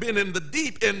I have been in the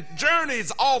deep, in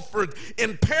journeys offered,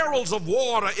 in perils of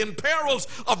water, in perils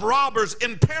of robbers,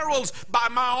 in perils by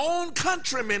my own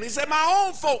countrymen. He said, my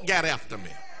own folk got after me.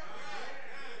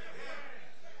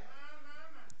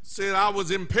 Said, I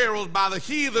was imperiled by the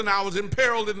heathen. I was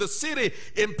imperiled in the city,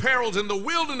 in perils in the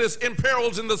wilderness, in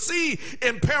perils in the sea,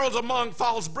 in perils among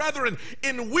false brethren,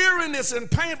 in weariness and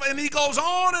pain. And he goes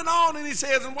on, and he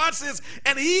says, and watch this,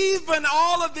 and even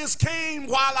all of this came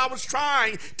while I was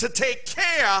trying to take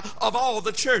care of all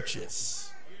the churches.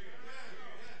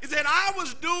 He said, I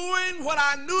was doing what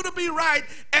I knew to be right,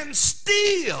 and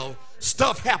still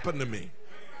stuff happened to me.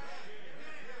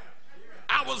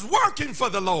 I was working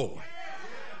for the Lord,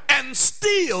 and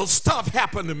still stuff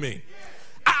happened to me.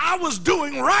 I was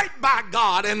doing right by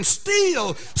God, and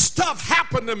still stuff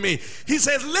happened to me. He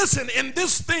says, listen, in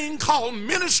this thing called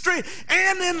ministry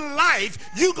and in life,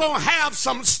 you're going to have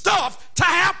some stuff to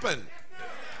happen.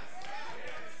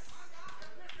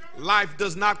 Life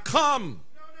does not come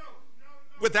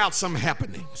without some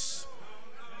happenings.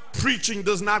 Preaching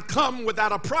does not come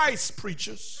without a price,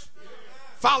 preachers.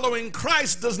 Following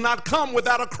Christ does not come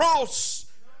without a cross.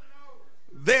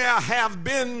 There have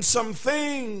been some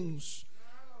things,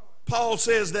 Paul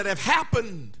says, that have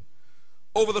happened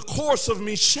over the course of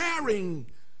me sharing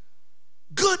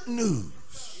good news.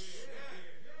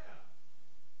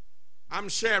 I'm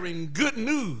sharing good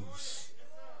news,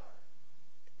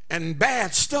 and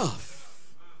bad stuff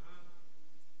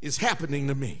is happening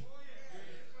to me.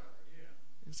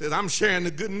 He says, I'm sharing the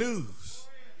good news,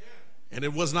 and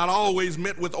it was not always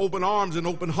met with open arms and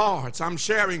open hearts. I'm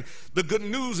sharing the good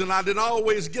news, and I didn't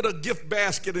always get a gift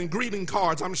basket and greeting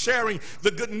cards. I'm sharing the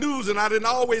good news, and I didn't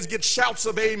always get shouts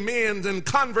of amens and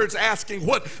converts asking,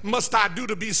 what must I do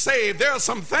to be saved? There are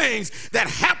some things that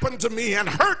happened to me and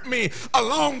hurt me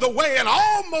along the way and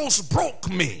almost broke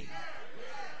me.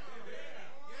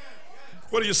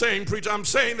 What are you saying, preacher? I'm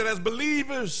saying that as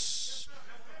believers,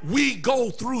 we go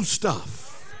through stuff.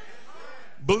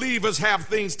 Believers have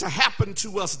things to happen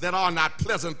to us that are not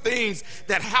pleasant, things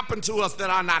that happen to us that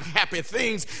are not happy,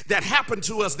 things that happen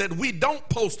to us that we don't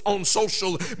post on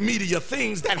social media,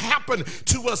 things that happen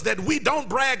to us that we don't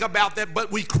brag about, that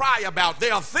but we cry about.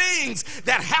 There are things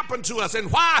that happen to us,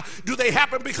 and why do they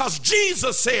happen? Because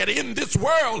Jesus said, in this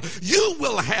world you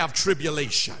will have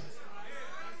tribulation.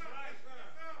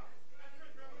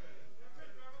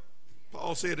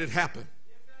 Paul said it happened.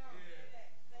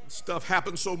 Stuff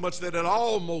happened so much that it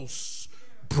almost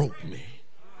broke me.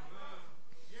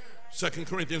 2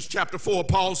 Corinthians chapter 4,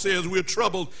 Paul says we're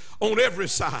troubled on every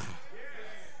side,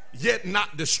 yet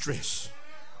not distressed.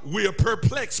 We are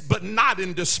perplexed, but not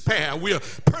in despair. We are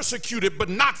persecuted, but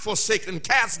not forsaken,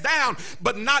 cast down,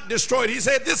 but not destroyed. He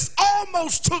said, this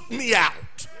almost took me out.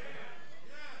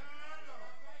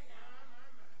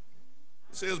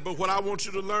 He says, but what I want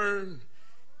you to learn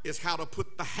is how to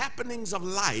put the happenings of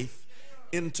life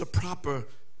into proper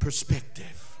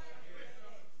perspective.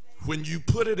 When you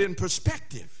put it in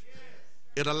perspective,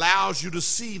 it allows you to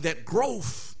see that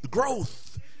growth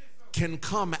can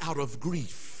come out of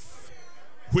grief.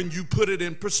 When you put it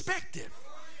in perspective,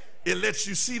 it lets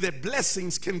you see that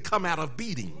blessings can come out of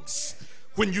beatings.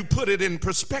 When you put it in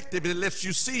perspective, it lets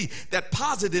you see that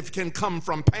positive can come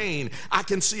from pain. I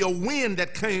can see a win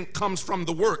that comes from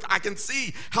the work. I can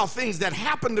see how things that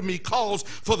happen to me cause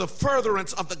for the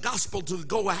furtherance of the gospel to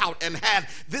go out. And had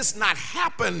this not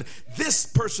happened, this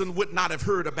person would not have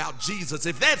heard about Jesus.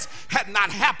 If that had not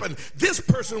happened, this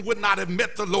person would not have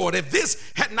met the Lord. If this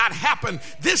had not happened,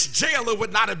 this jailer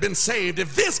would not have been saved.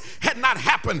 If this had not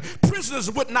happened,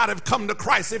 prisoners would not have come to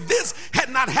Christ. If this had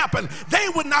not happened, they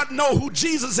would not know who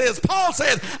Jesus is. Paul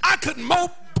says, I could mope,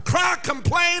 cry,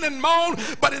 complain, and moan,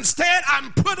 but instead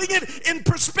I'm putting it in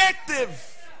perspective.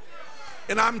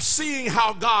 And I'm seeing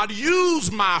how God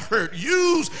used my hurt,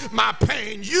 used my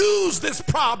pain, used this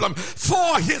problem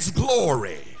for his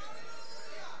glory.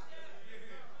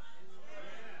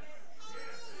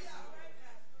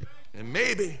 And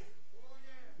maybe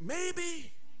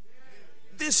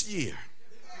this year,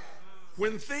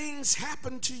 when things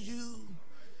happen to you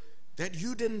that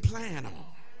you didn't plan on,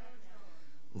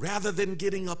 rather than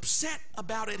getting upset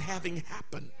about it having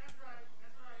happened,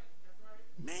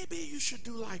 maybe you should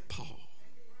do like Paul.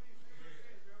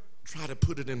 Try to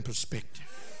put it in perspective.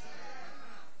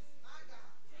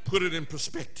 Put it in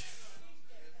perspective.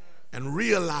 And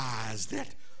realize that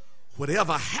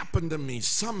whatever happened to me,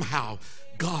 somehow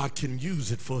God can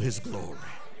use it for his glory.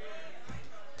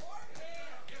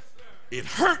 It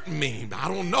hurt me. I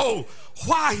don't know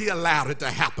why he allowed it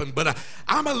to happen, but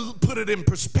I'm going to put it in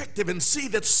perspective and see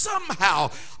that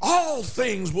somehow all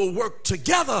things will work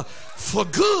together for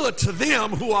good to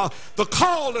them who are the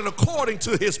called and according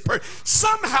to his purpose.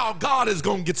 Somehow God is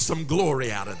going to get some glory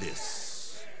out of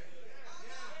this.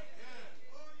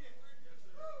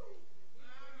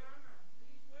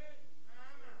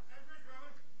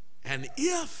 And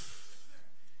if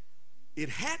it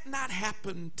had not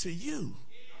happened to you,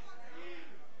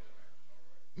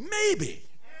 maybe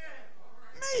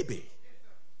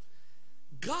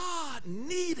God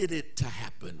needed it to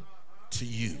happen to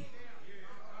you.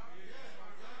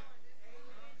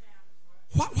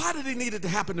 Why did he need it to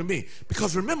happen to me?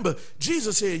 Because remember,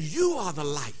 Jesus said, you are the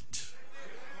light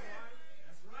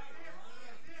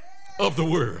of the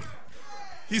world.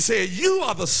 He said, you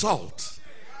are the salt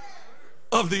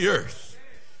of the earth.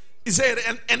 He said,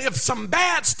 and if some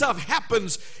bad stuff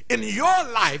happens in your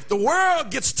life, the world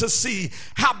gets to see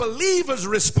how believers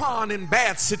respond in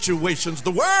bad situations.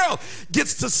 The world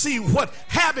gets to see what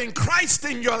having Christ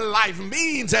in your life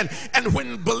means. And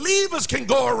when believers can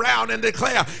go around and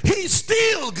declare, he's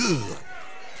still good.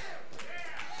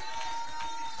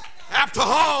 After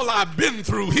all I've been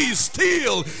through, he's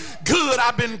still good.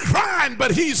 I've been crying,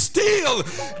 but he's still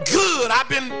good.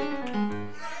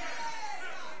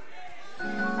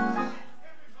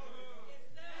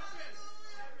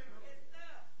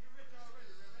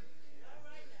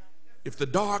 If the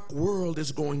dark world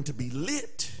is going to be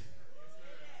lit,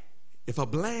 if a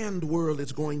bland world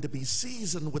is going to be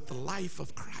seasoned with the life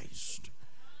of Christ,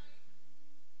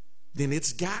 then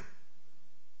it's got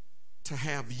to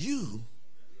have you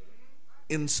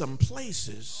in some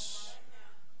places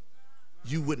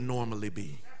you wouldn't normally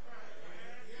be.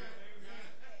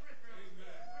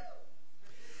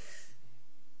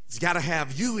 It's got to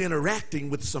have you interacting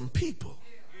with some people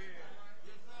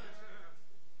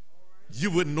you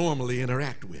wouldn't normally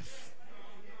interact with.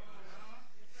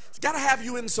 It's got to have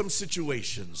you in some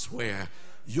situations where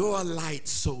your light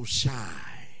so shines.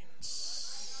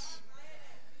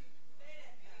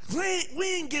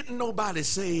 We ain't getting nobody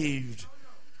saved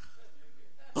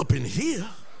up in here.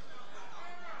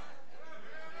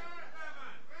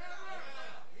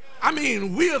 I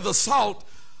mean, we're the salt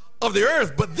of the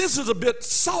earth, but this is a bit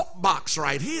salt box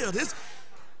right here.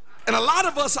 And a lot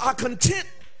of us are content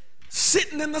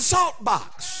sitting in the salt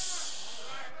box.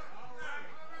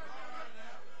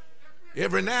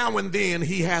 Every now and then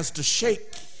he has to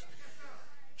shake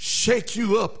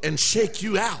you up and shake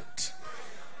you out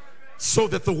so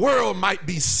that the world might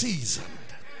be seasoned.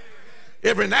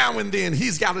 Every now and then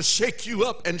he's got to shake you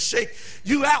up and shake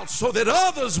you out so that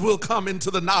others will come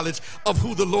into the knowledge of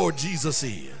who the Lord Jesus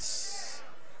is.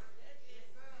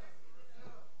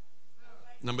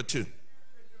 Number two,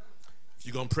 if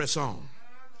you're going to press on,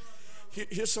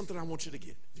 here's something I want you to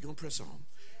get. You're going to press on.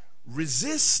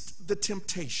 Resist the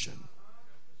temptation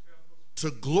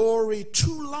to glory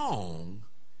too long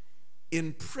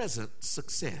in present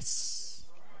success.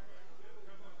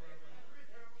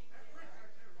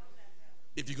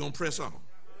 If you're going to press on.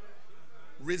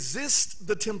 Resist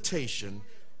the temptation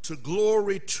to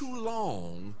glory too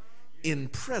long in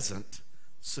present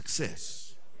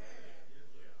success.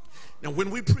 Now,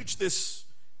 when we preach this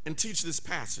and teach this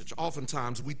passage,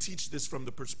 oftentimes we teach this from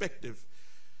the perspective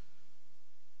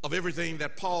of everything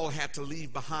that Paul had to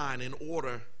leave behind in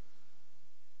order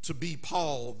to be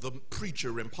Paul the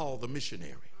preacher and Paul the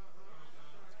missionary.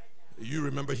 You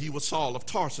remember he was Saul of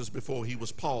Tarsus before he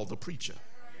was Paul the preacher.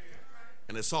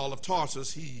 And as Saul of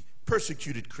Tarsus, he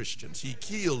persecuted Christians, he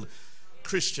killed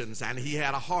Christians, and he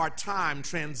had a hard time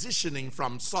transitioning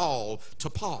from Saul to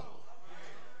Paul.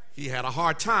 He had a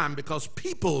hard time because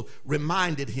people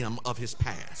reminded him of his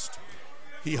past.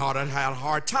 He had a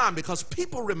hard time because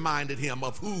people reminded him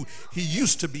of who he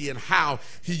used to be and how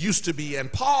he used to be.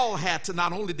 And Paul had to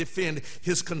not only defend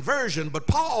his conversion, but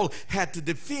Paul had to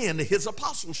defend his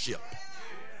apostleship.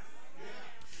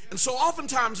 And so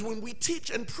oftentimes when we teach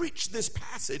and preach this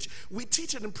passage, we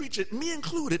teach it and preach it, me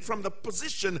included, from the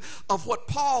position of what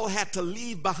Paul had to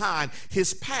leave behind,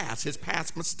 his past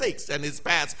mistakes and his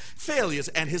past failures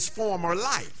and his former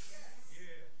life.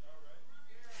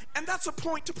 And that's a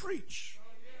point to preach.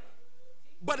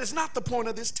 But it's not the point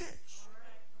of this text.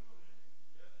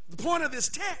 The point of this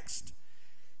text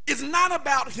is not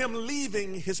about him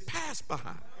leaving his past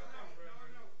behind.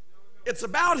 It's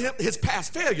about him, his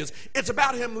past failures. It's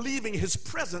about him leaving his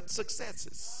present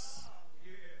successes.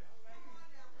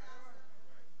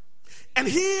 And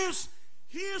here's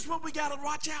what we got to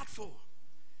watch out for.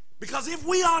 Because if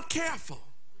we aren't careful,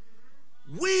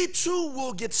 we too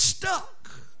will get stuck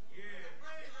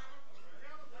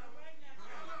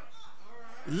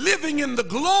living in the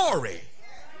glory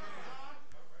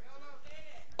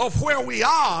of where we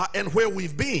are and where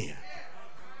we've been.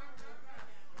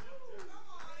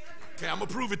 Okay, I'm going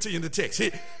to prove it to you in the text.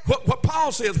 What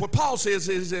Paul says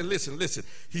is, listen.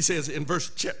 He says in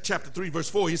chapter 3, verse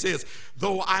 4, he says,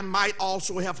 though I might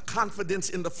also have confidence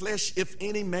in the flesh, if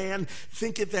any man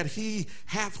thinketh that he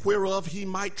hath whereof he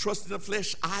might trust in the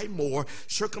flesh, I more,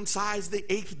 circumcised the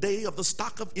 8th day of the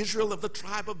stock of Israel, of the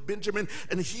tribe of Benjamin,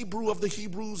 and Hebrew of the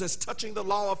Hebrews, as touching the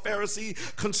law of Pharisee,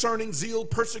 concerning zeal,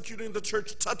 persecuting the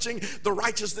church, touching the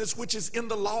righteousness which is in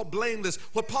the law, blameless.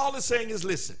 What Paul is saying is,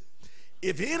 listen,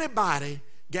 if anybody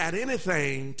got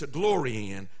anything to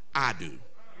glory in, I do.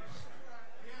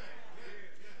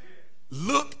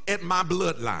 Look at my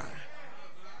bloodline.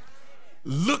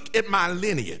 Look at my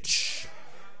lineage.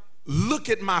 Look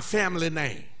at my family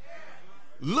name.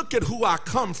 Look at who I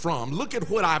come from. Look at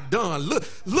what I've done.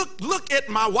 Look at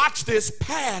my, watch this,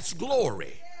 past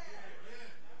glory.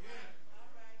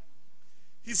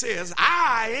 He says,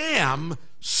 I am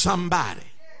somebody.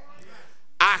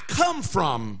 I come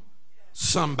from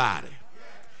somebody.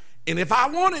 And if I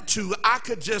wanted to, I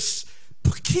could just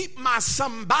keep my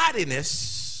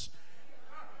somebodyness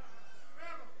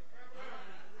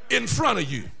in front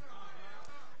of you.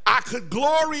 I could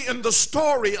glory in the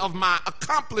story of my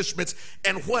accomplishments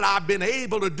and what I've been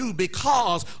able to do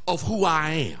because of who I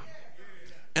am.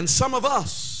 And some of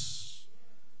us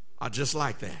are just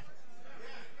like that.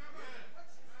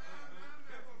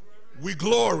 We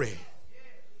glory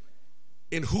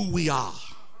in who we are,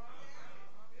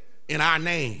 in our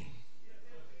name,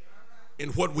 in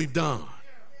what we've done,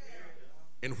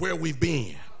 in where we've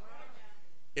been,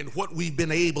 in what we've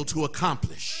been able to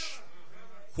accomplish,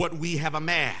 what we have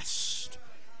amassed.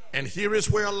 And here is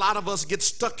where a lot of us get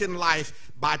stuck in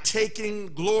life, by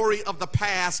taking glory of the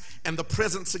past and the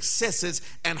present successes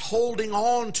and holding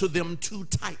on to them too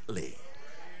tightly.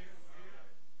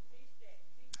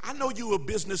 I know you a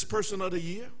business person of the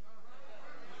year,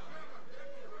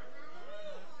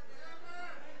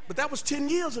 but that was 10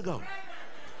 years ago.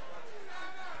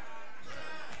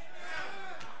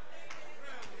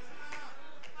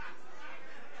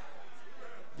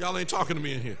 Y'all ain't talking to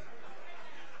me in here.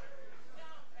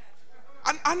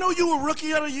 I know you were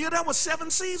rookie of the year. That was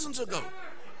 7 seasons ago.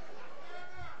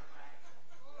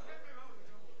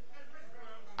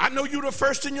 I know you're the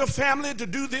first in your family to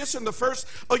do this, and the first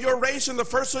of your race, and the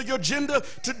first of your gender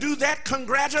to do that.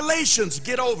 Congratulations.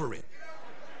 Get over it.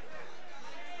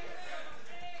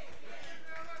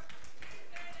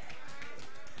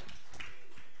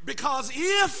 Because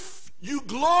if you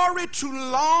glory too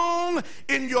long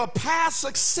in your past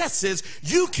successes,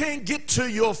 you can't get to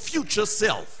your future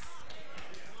self.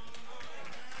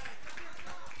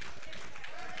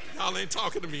 Y'all ain't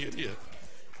talking to me in here.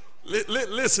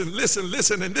 Listen.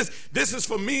 And this is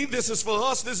for me, this is for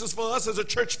us as a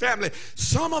church family.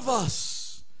 Some of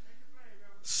us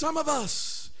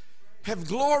have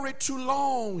gloried too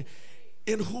long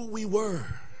in who we were,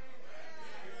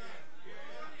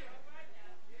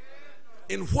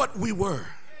 in what we were,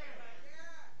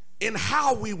 in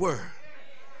how we were,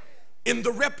 in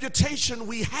the reputation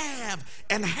we have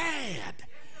and had.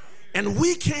 And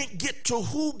we can't get to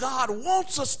who God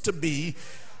wants us to be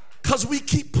because we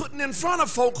keep putting in front of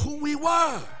folk who we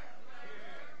were.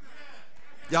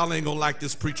 Y'all ain't gonna like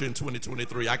this preacher in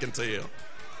 2023, I can tell.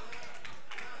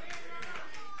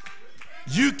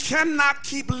 You cannot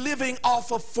keep living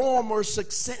off of former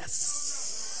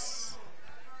success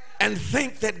and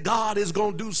think that God is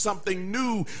going to do something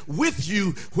new with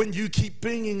you when you keep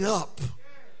bringing up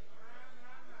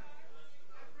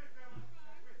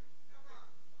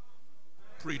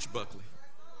preach, Buckley.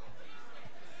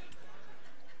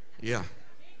 Yeah.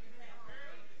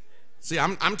 See,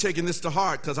 I'm taking this to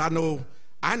heart because I know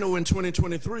in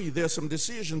 2023 there's some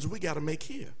decisions we got to make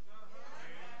here.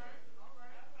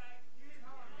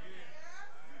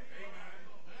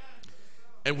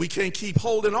 And we can't keep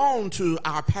holding on to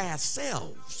our past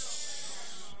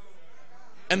selves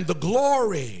and the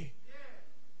glory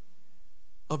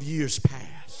of years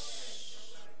past.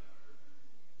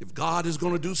 If God is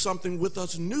going to do something with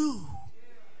us new,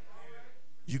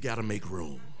 you got to make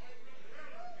room.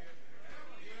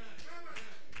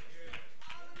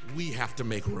 We have to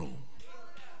make room.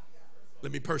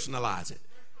 Let me personalize it.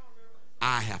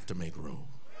 I have to make room.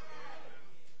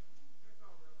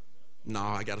 No,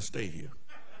 I got to stay here.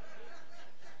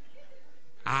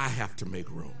 I have to make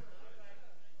room.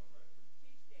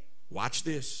 Watch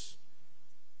this.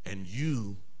 And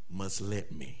you must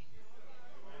let me.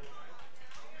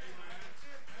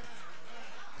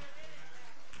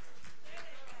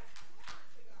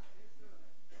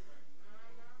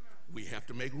 We have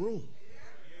to make room.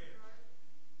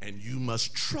 And you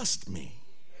must trust me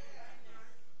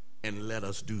and let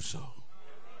us do so.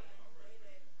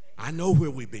 I know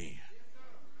where we've been.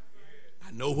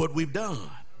 I know what we've done.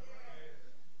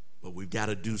 But we've got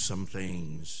to do some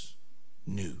things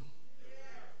new.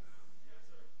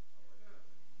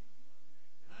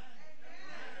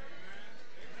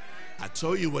 I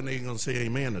told you when they ain't going to say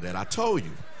amen to that. I told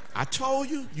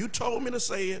you. You told me to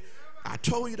say it. I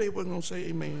told you they weren't going to say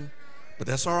amen. But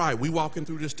that's all right. We walking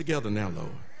through this together now, Lord.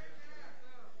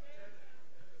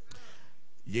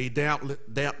 Yea,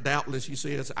 doubtless, he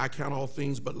says, I count all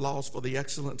things but loss for the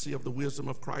excellency of the wisdom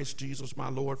of Christ Jesus my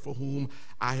Lord, for whom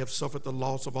I have suffered the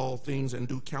loss of all things and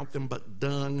do count them but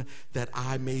dung, that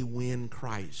I may win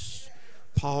Christ.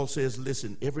 Paul says,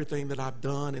 listen, everything that I've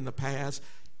done in the past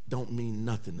don't mean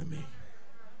nothing to me.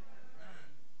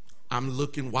 I'm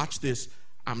looking, watch this,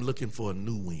 I'm looking for a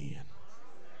new win.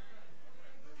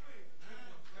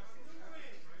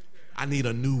 I need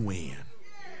a new win.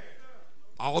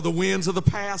 All the wins of the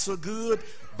past are good,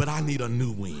 but I need a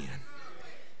new win.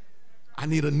 I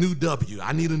need a new W.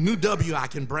 I need a new W I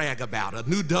can brag about, a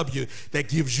new W that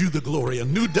gives you the glory, a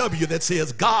new W that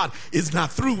says God is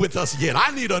not through with us yet. I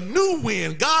need a new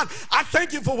win. God, I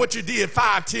thank you for what you did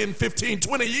 5, 10, 15,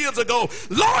 20 years ago.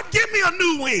 Lord, give me a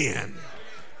new win.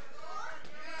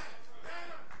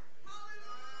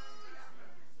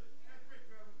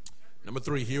 Number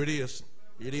 3, here it is.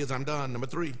 Here it is, I'm done. Number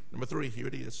three, here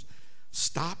it is.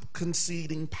 Stop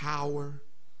conceding power,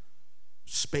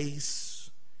 space,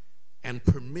 and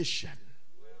permission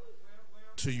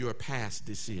to your past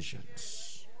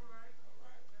decisions.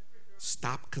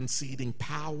 Stop conceding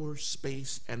power,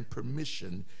 space, and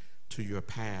permission to your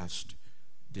past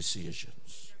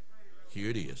decisions. Here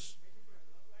it is.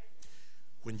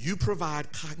 When you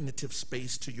provide cognitive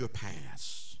space to your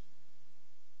past,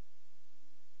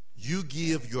 you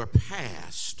give your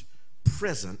past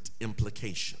present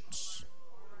implications.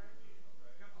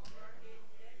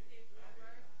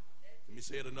 Let me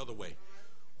say it another way.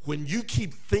 When you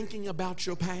keep thinking about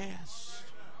your past,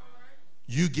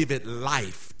 you give it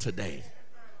life today.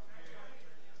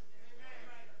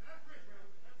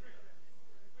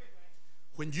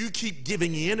 When you keep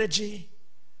giving energy,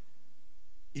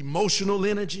 emotional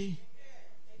energy,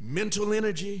 mental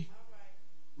energy,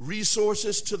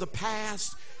 resources to the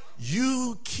past,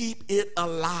 you keep it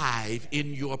alive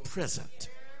in your present.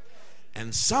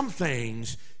 And some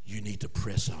things you need to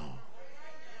press on.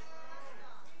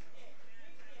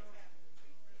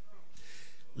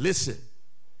 Listen,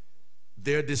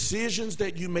 there are decisions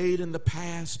that you made in the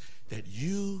past that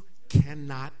you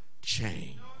cannot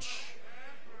change.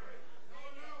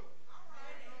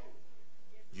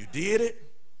 You did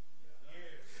it.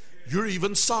 You're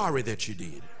even sorry that you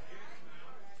did it.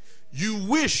 You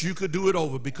wish you could do it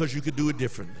over because you could do it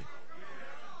differently.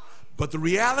 But the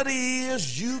reality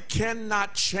is you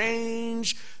cannot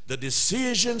change the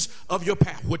decisions of your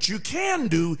past. What you can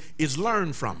do is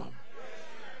learn from them.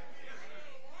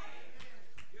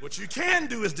 What you can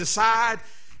do is decide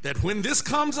that when this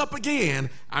comes up again,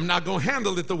 I'm not going to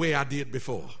handle it the way I did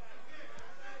before.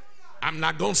 I'm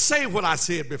not going to say what I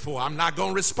said before. I'm not going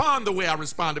to respond the way I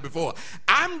responded before.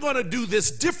 I'm going to do this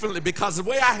differently because the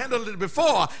way I handled it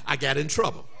before, I got in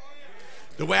trouble.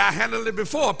 The way I handled it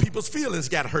before, people's feelings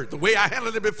got hurt. The way I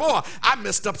handled it before, I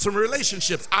messed up some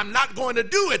relationships. I'm not going to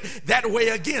do it that way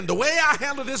again. The way I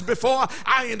handled this before,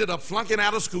 I ended up flunking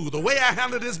out of school. The way I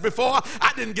handled this before,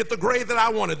 I didn't get the grade that I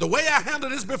wanted. The way I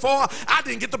handled this before, I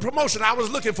didn't get the promotion I was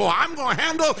looking for. I'm going to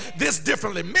handle this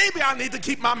differently. Maybe I need to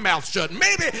keep my mouth shut.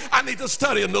 Maybe I need to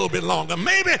study a little bit longer.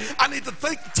 Maybe I need to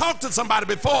talk to somebody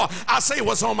before I say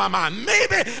what's on my mind.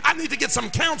 Maybe I need to get some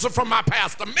counsel from my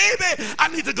pastor. Maybe I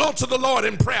need to go to the Lord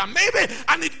in prayer. Maybe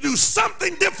I need to do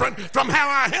something different from how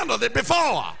I handled it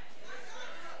before.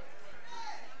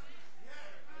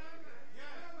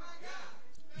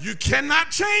 You cannot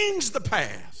change the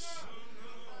past,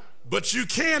 but you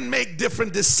can make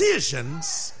different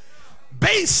decisions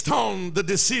based on the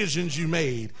decisions you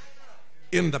made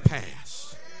in the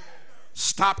past.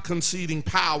 Stop conceding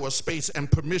power, space, and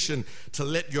permission to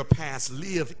let your past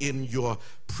live in your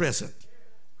present.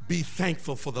 Be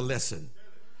thankful for the lesson.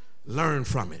 Learn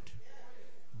from it.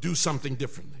 Do something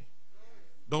differently.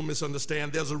 Don't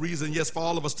misunderstand. There's a reason, yes, for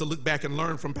all of us to look back and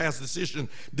learn from past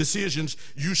decisions.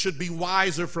 You should be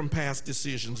wiser from past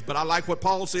decisions. But I like what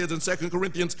Paul says in 2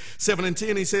 Corinthians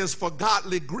 7:10. He says, for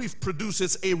godly grief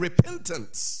produces a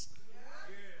repentance.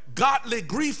 Godly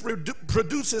grief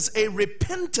produces a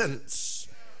repentance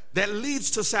that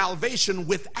leads to salvation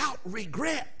without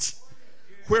regret.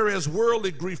 Whereas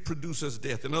worldly grief produces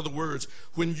death. In other words,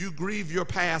 when you grieve your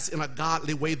past in a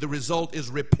godly way, the result is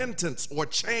repentance or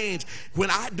change. When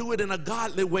I do it in a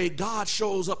godly way, God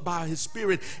shows up by his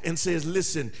Spirit and says,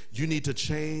 listen, you need to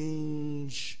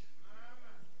change.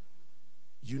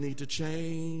 You need to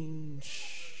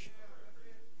change.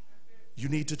 You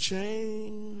need to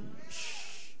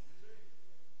change.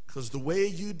 Because the way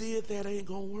you did that ain't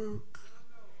going to work.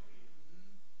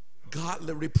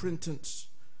 Godly repentance.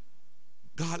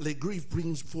 Godly grief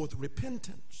brings forth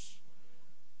repentance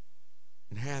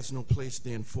and has no place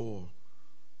then for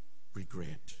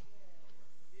regret.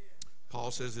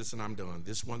 Paul says this, and I'm done.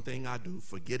 This one thing I do,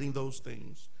 forgetting those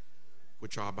things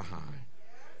which are behind,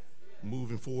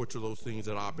 moving forward to those things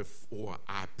that are before,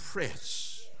 I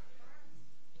press.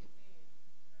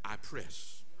 I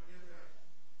press.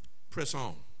 Press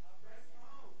on.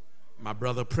 My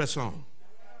brother, press on.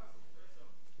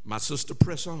 My sister,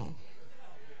 press on.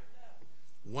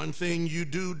 One thing you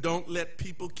do, don't let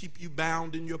people keep you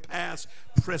bound in your past.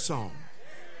 Press on.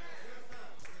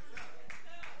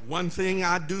 One thing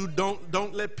I do,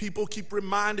 don't let people keep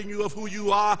reminding you of who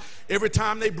you are. Every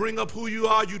time they bring up who you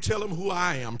are, you tell them who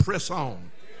I am. Press on.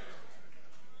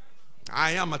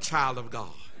 I am a child of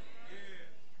God.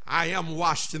 I am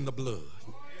washed in the blood.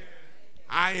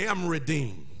 I am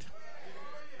redeemed.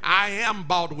 I am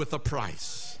bought with a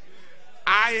price.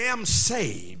 I am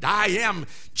saved. I am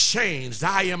changed.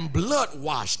 I am blood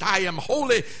washed. I am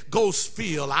Holy Ghost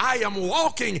filled. I am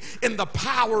walking in the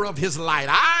power of his light.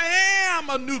 I am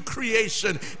a new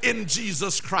creation in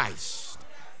Jesus Christ.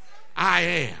 I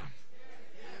am.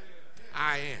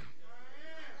 I am.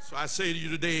 So I say to you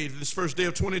today, this first day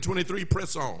of 2023,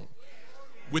 press on.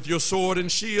 With your sword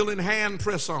and shield in hand,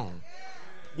 press on.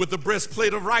 With the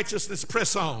breastplate of righteousness,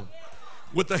 press on.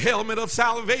 With the helmet of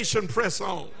salvation, press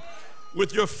on.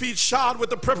 With your feet shod with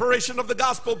the preparation of the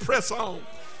gospel, press on.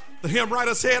 The hymn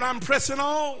writer said, I'm pressing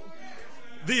on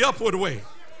the upward way.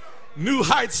 New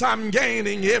heights I'm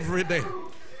gaining every day.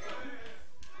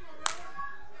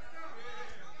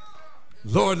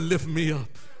 Lord, lift me up.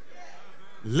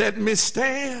 Let me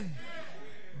stand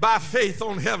by faith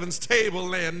on heaven's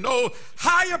table and no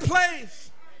higher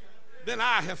place than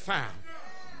I have found.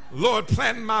 Lord,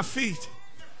 plant my feet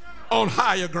on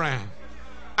higher ground.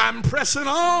 I'm pressing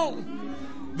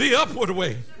on the upward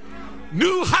way.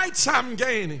 New heights I'm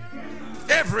gaining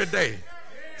every day.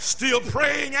 Still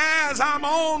praying as I'm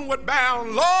onward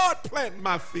bound. Lord, plant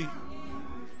my feet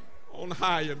on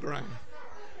higher ground.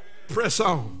 Press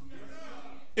on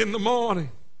in the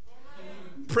morning.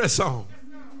 Press on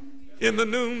in the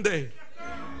noonday.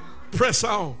 Press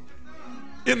on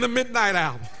in the midnight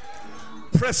hour.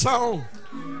 Press on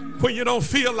when you don't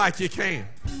feel like you can.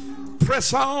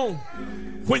 Press on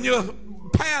when your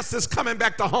past is coming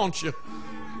back to haunt you.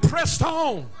 Press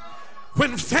on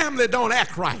when family don't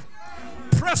act right.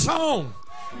 Press on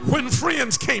when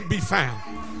friends can't be found.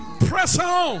 Press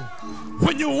on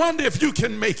when you wonder if you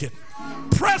can make it.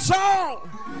 Press on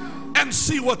and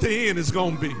see what the end is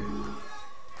going to be.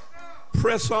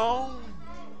 Press on.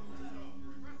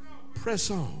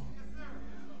 Press on.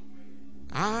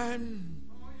 I'm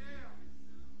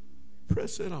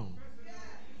pressing on.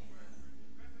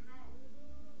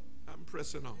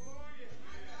 Pressing on.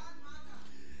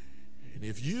 And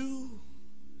if you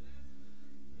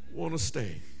want to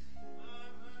stay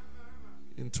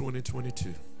in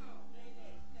 2022,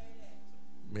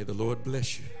 may the Lord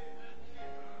bless you.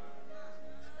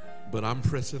 But I'm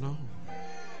pressing on.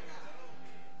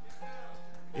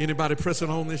 Anybody pressing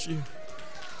on this year?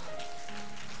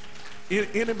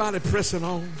 Anybody pressing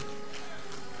on?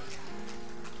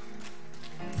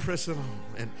 Pressing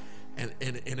on. And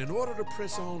in order to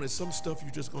press on, there's some stuff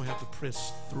you're just going to have to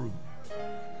press through.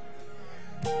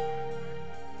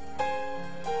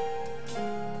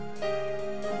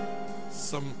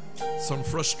 Some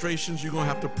frustrations you're going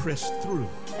to have to press through.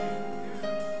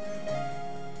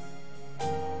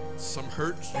 Some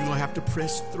hurts you're going to have to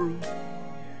press through.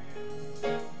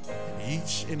 And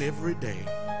each and every day,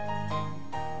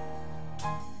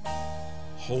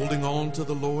 holding on to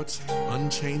the Lord's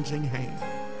unchanging hand.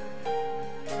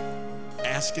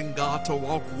 Asking God to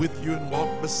walk with you and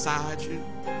walk beside you,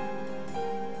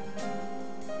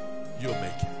 you'll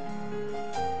make it.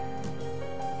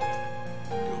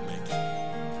 You'll make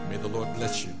it. May the Lord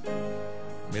bless you.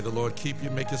 May the Lord keep you,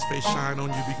 make his face shine on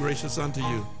you, be gracious unto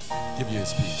you, give you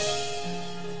his peace.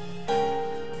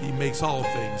 He makes all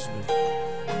things new.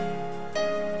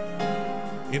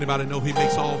 Anybody know he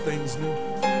makes all things new?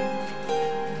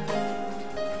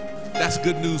 That's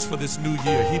good news for this new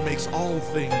year. He makes all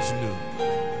things new.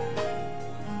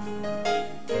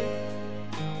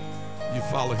 You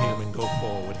follow him and go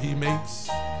forward. He makes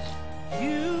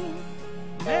You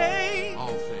make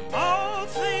all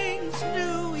things.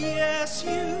 new. Yes,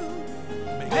 you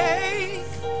make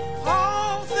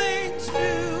all things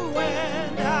new,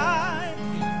 and I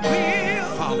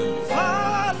will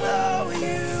follow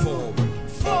you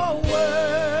forward.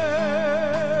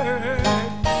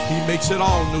 He makes it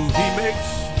all new. He makes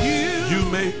you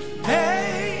make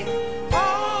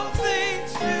all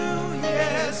things new.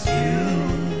 Yes, you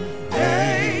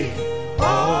make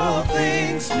all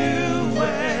things new,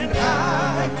 and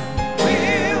I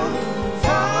will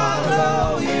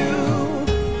follow you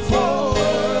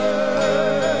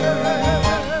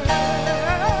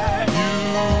forward.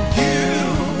 You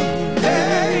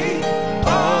make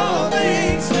all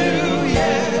things new.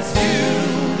 Yes, you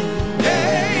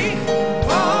make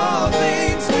all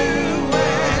things new,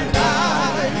 and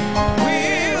I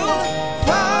will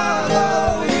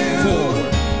follow you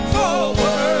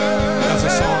forward. That's a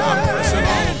song I'm pressing on.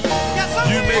 Yes, I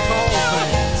You will. make all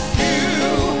things. You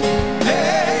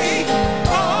make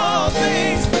all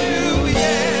things new.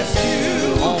 Yes, you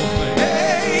All things.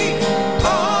 make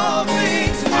all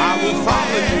things new. I will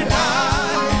follow you. And I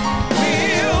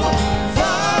will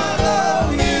follow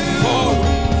you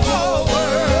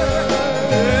forward.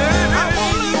 I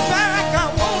won't look back. I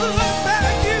won't look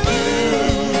back. You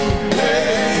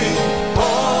make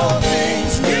all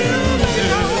things new. You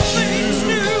make all things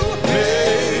new.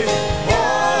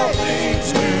 All things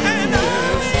new. And I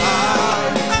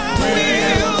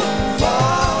will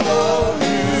follow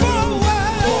you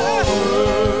forward.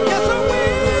 Yes, I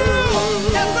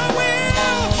will. Yes, I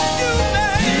will. You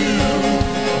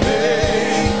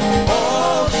make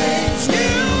all things new.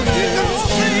 You make all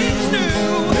things new.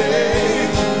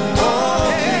 Make all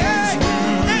things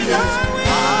new. And I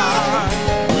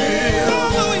will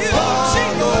follow you,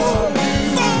 Jesus,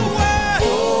 forward.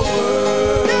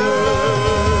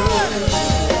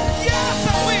 Yes, I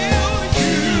will.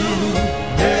 You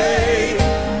make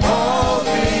all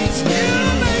things new. You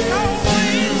make all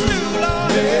things new, Lord.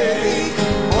 Make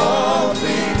all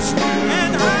things new.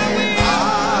 And I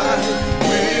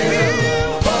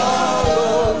will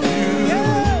follow you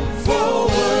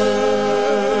forward.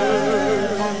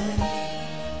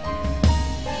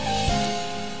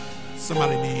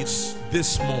 Somebody needs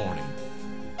this morning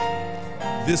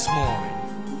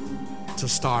to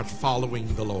start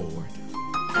following the Lord.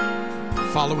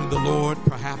 Following the Lord,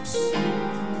 perhaps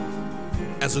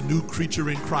as a new creature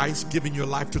in Christ, giving your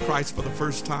life to Christ for the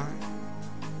first time.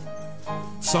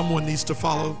 Someone needs to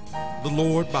follow the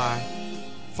Lord by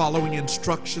following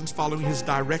instructions, following his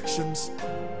directions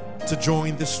to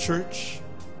join this church.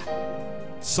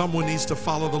 Someone needs to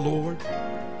follow the Lord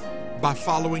by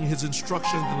following his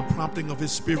instructions and the prompting of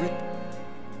his Spirit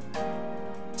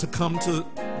to come to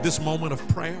this moment of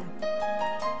prayer.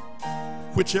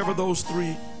 Whichever those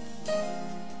three,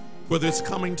 whether it's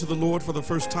coming to the Lord for the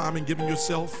first time and giving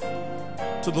yourself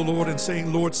to the Lord and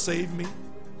saying, Lord, save me,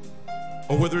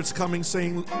 or whether it's coming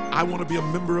saying, I want to be a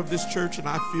member of this church and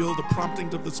I feel the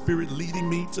promptings of the Spirit leading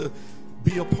me to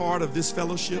be a part of this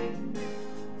fellowship.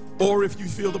 Or if you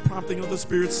feel the prompting of the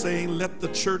Spirit saying, let the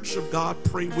church of God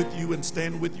pray with you and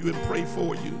stand with you and pray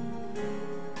for you.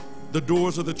 The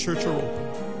doors of the church are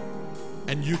open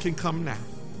and you can come now.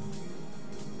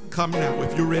 Come now.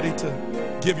 If you're ready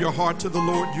to give your heart to the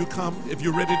Lord, you come. If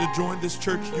you're ready to join this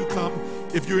church, you come.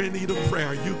 If you're in need of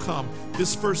prayer, you come.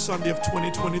 This first Sunday of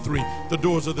 2023, the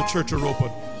doors of the church are open.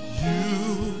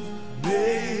 You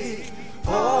make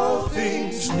all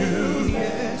things new.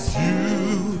 Yes,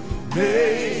 you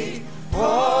make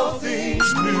all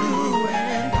things new,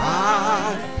 and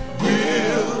I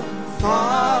will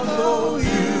follow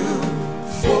you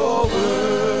forward.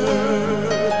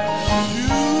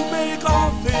 You make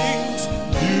all things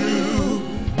new.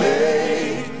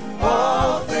 Make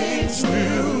all things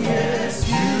new. Yes,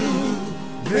 you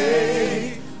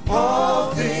make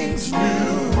all things new,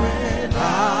 and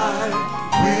I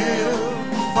will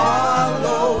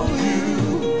follow you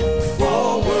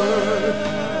forward.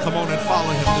 Come on and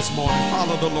follow him this morning.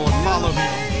 Follow the Lord. Follow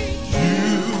him.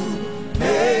 You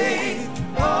make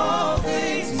all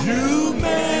things new.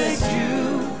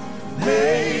 You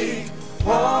make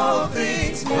all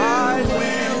things new. I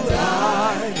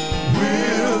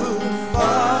will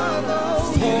follow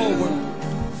forward.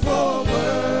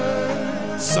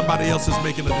 Somebody else is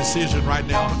making a decision right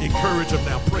now. Encourage them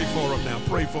now. Pray for them now.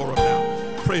 Pray for them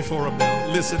now. Pray for them now.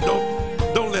 Listen,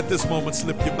 don't let this moment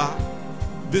slip you by.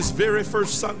 This very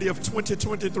first Sunday of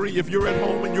 2023, if you're at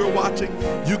home and you're watching,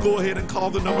 you go ahead and call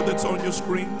the number that's on your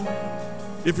screen.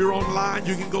 If you're online,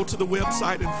 you can go to the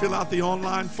website and fill out the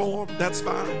online form. That's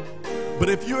fine. But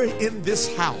if you're in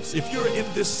this house, if you're in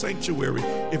this sanctuary,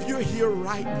 if you're here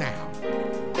right now,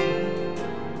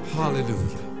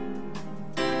 hallelujah.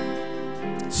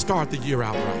 Start the year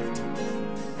out right.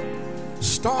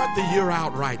 Start the year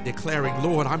out right, declaring,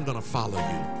 Lord, I'm going to follow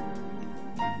you.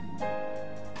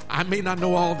 I may not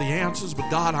know all the answers, but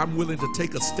God, I'm willing to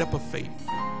take a step of faith.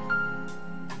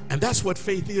 And that's what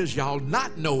faith is, y'all.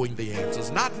 Not knowing the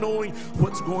answers, not knowing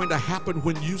what's going to happen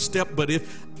when you step. But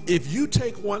if you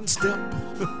take one step,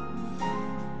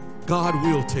 God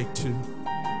will take two.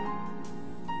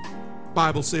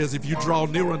 Bible says if you draw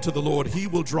near unto the Lord, he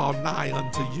will draw nigh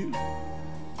unto you.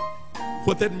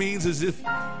 What that means is if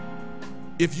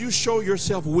you show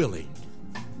yourself willing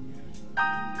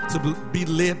to be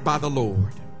led by the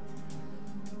Lord,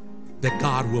 that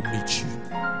God will meet you.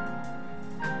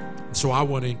 So I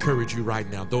want to encourage you right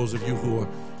now, those of you who are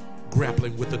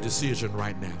grappling with a decision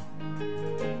right now,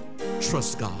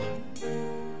 trust God.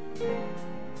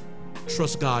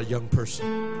 Trust God, young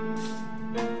person.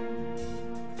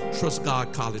 Trust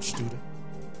God, college student.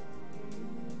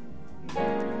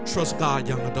 Trust God,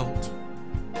 young adult.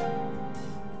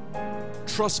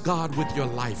 Trust God with your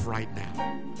life right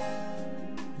now.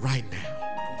 Right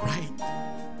now. Right now.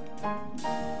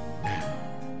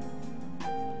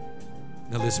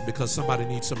 Now listen, because somebody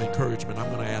needs some encouragement, I'm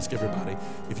going to ask everybody,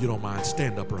 if you don't mind,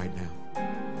 stand up right now.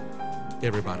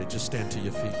 Everybody, just stand to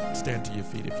your feet. Stand to your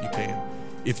feet if you can.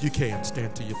 If you can,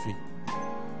 stand to your feet.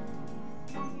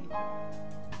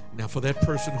 Now, for that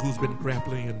person who's been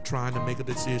grappling and trying to make a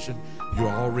decision, you're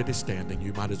already standing.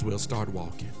 You might as well start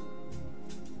walking.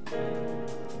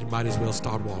 You might as well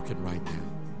start walking right now.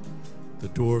 The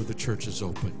door of the church is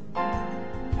open.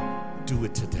 Do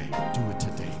it today. Do it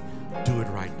today. Do it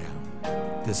right now.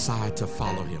 Decide to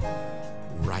follow him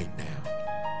right now.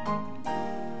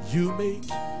 You make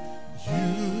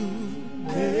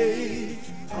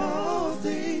all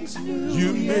things new.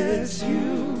 You yes,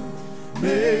 you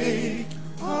make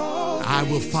all I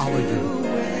will follow you.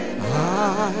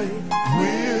 I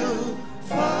will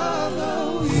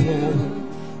follow you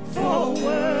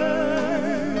forward.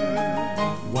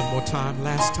 One more time,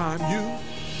 last time. You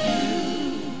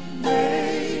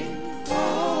make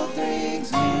all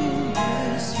things new.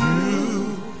 Yes,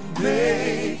 you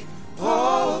make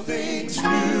all things new,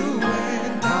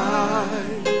 and I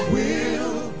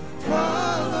will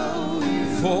follow you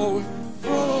forward.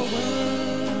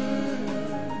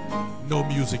 No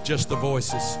music, just the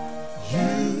voices.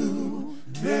 You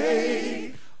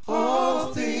make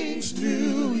all things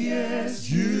new, yes,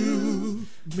 you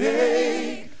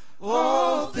make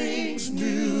all things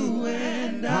new,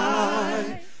 and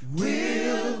I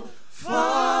will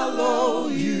follow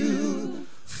you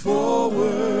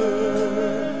forward.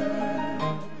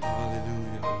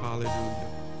 Hallelujah,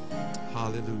 hallelujah,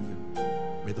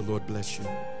 hallelujah. May the Lord bless you.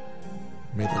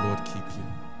 May the Lord keep you.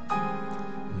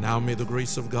 Now may the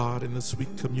grace of God and the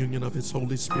sweet communion of his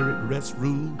Holy Spirit rest,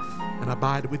 rule, and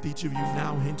abide with each of you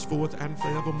now, henceforth, and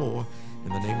forevermore.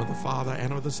 In the name of the Father,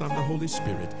 and of the Son, and the Holy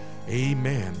Spirit.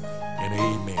 Amen and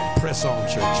amen. Press on,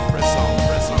 church. Press on,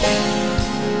 press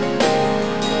on.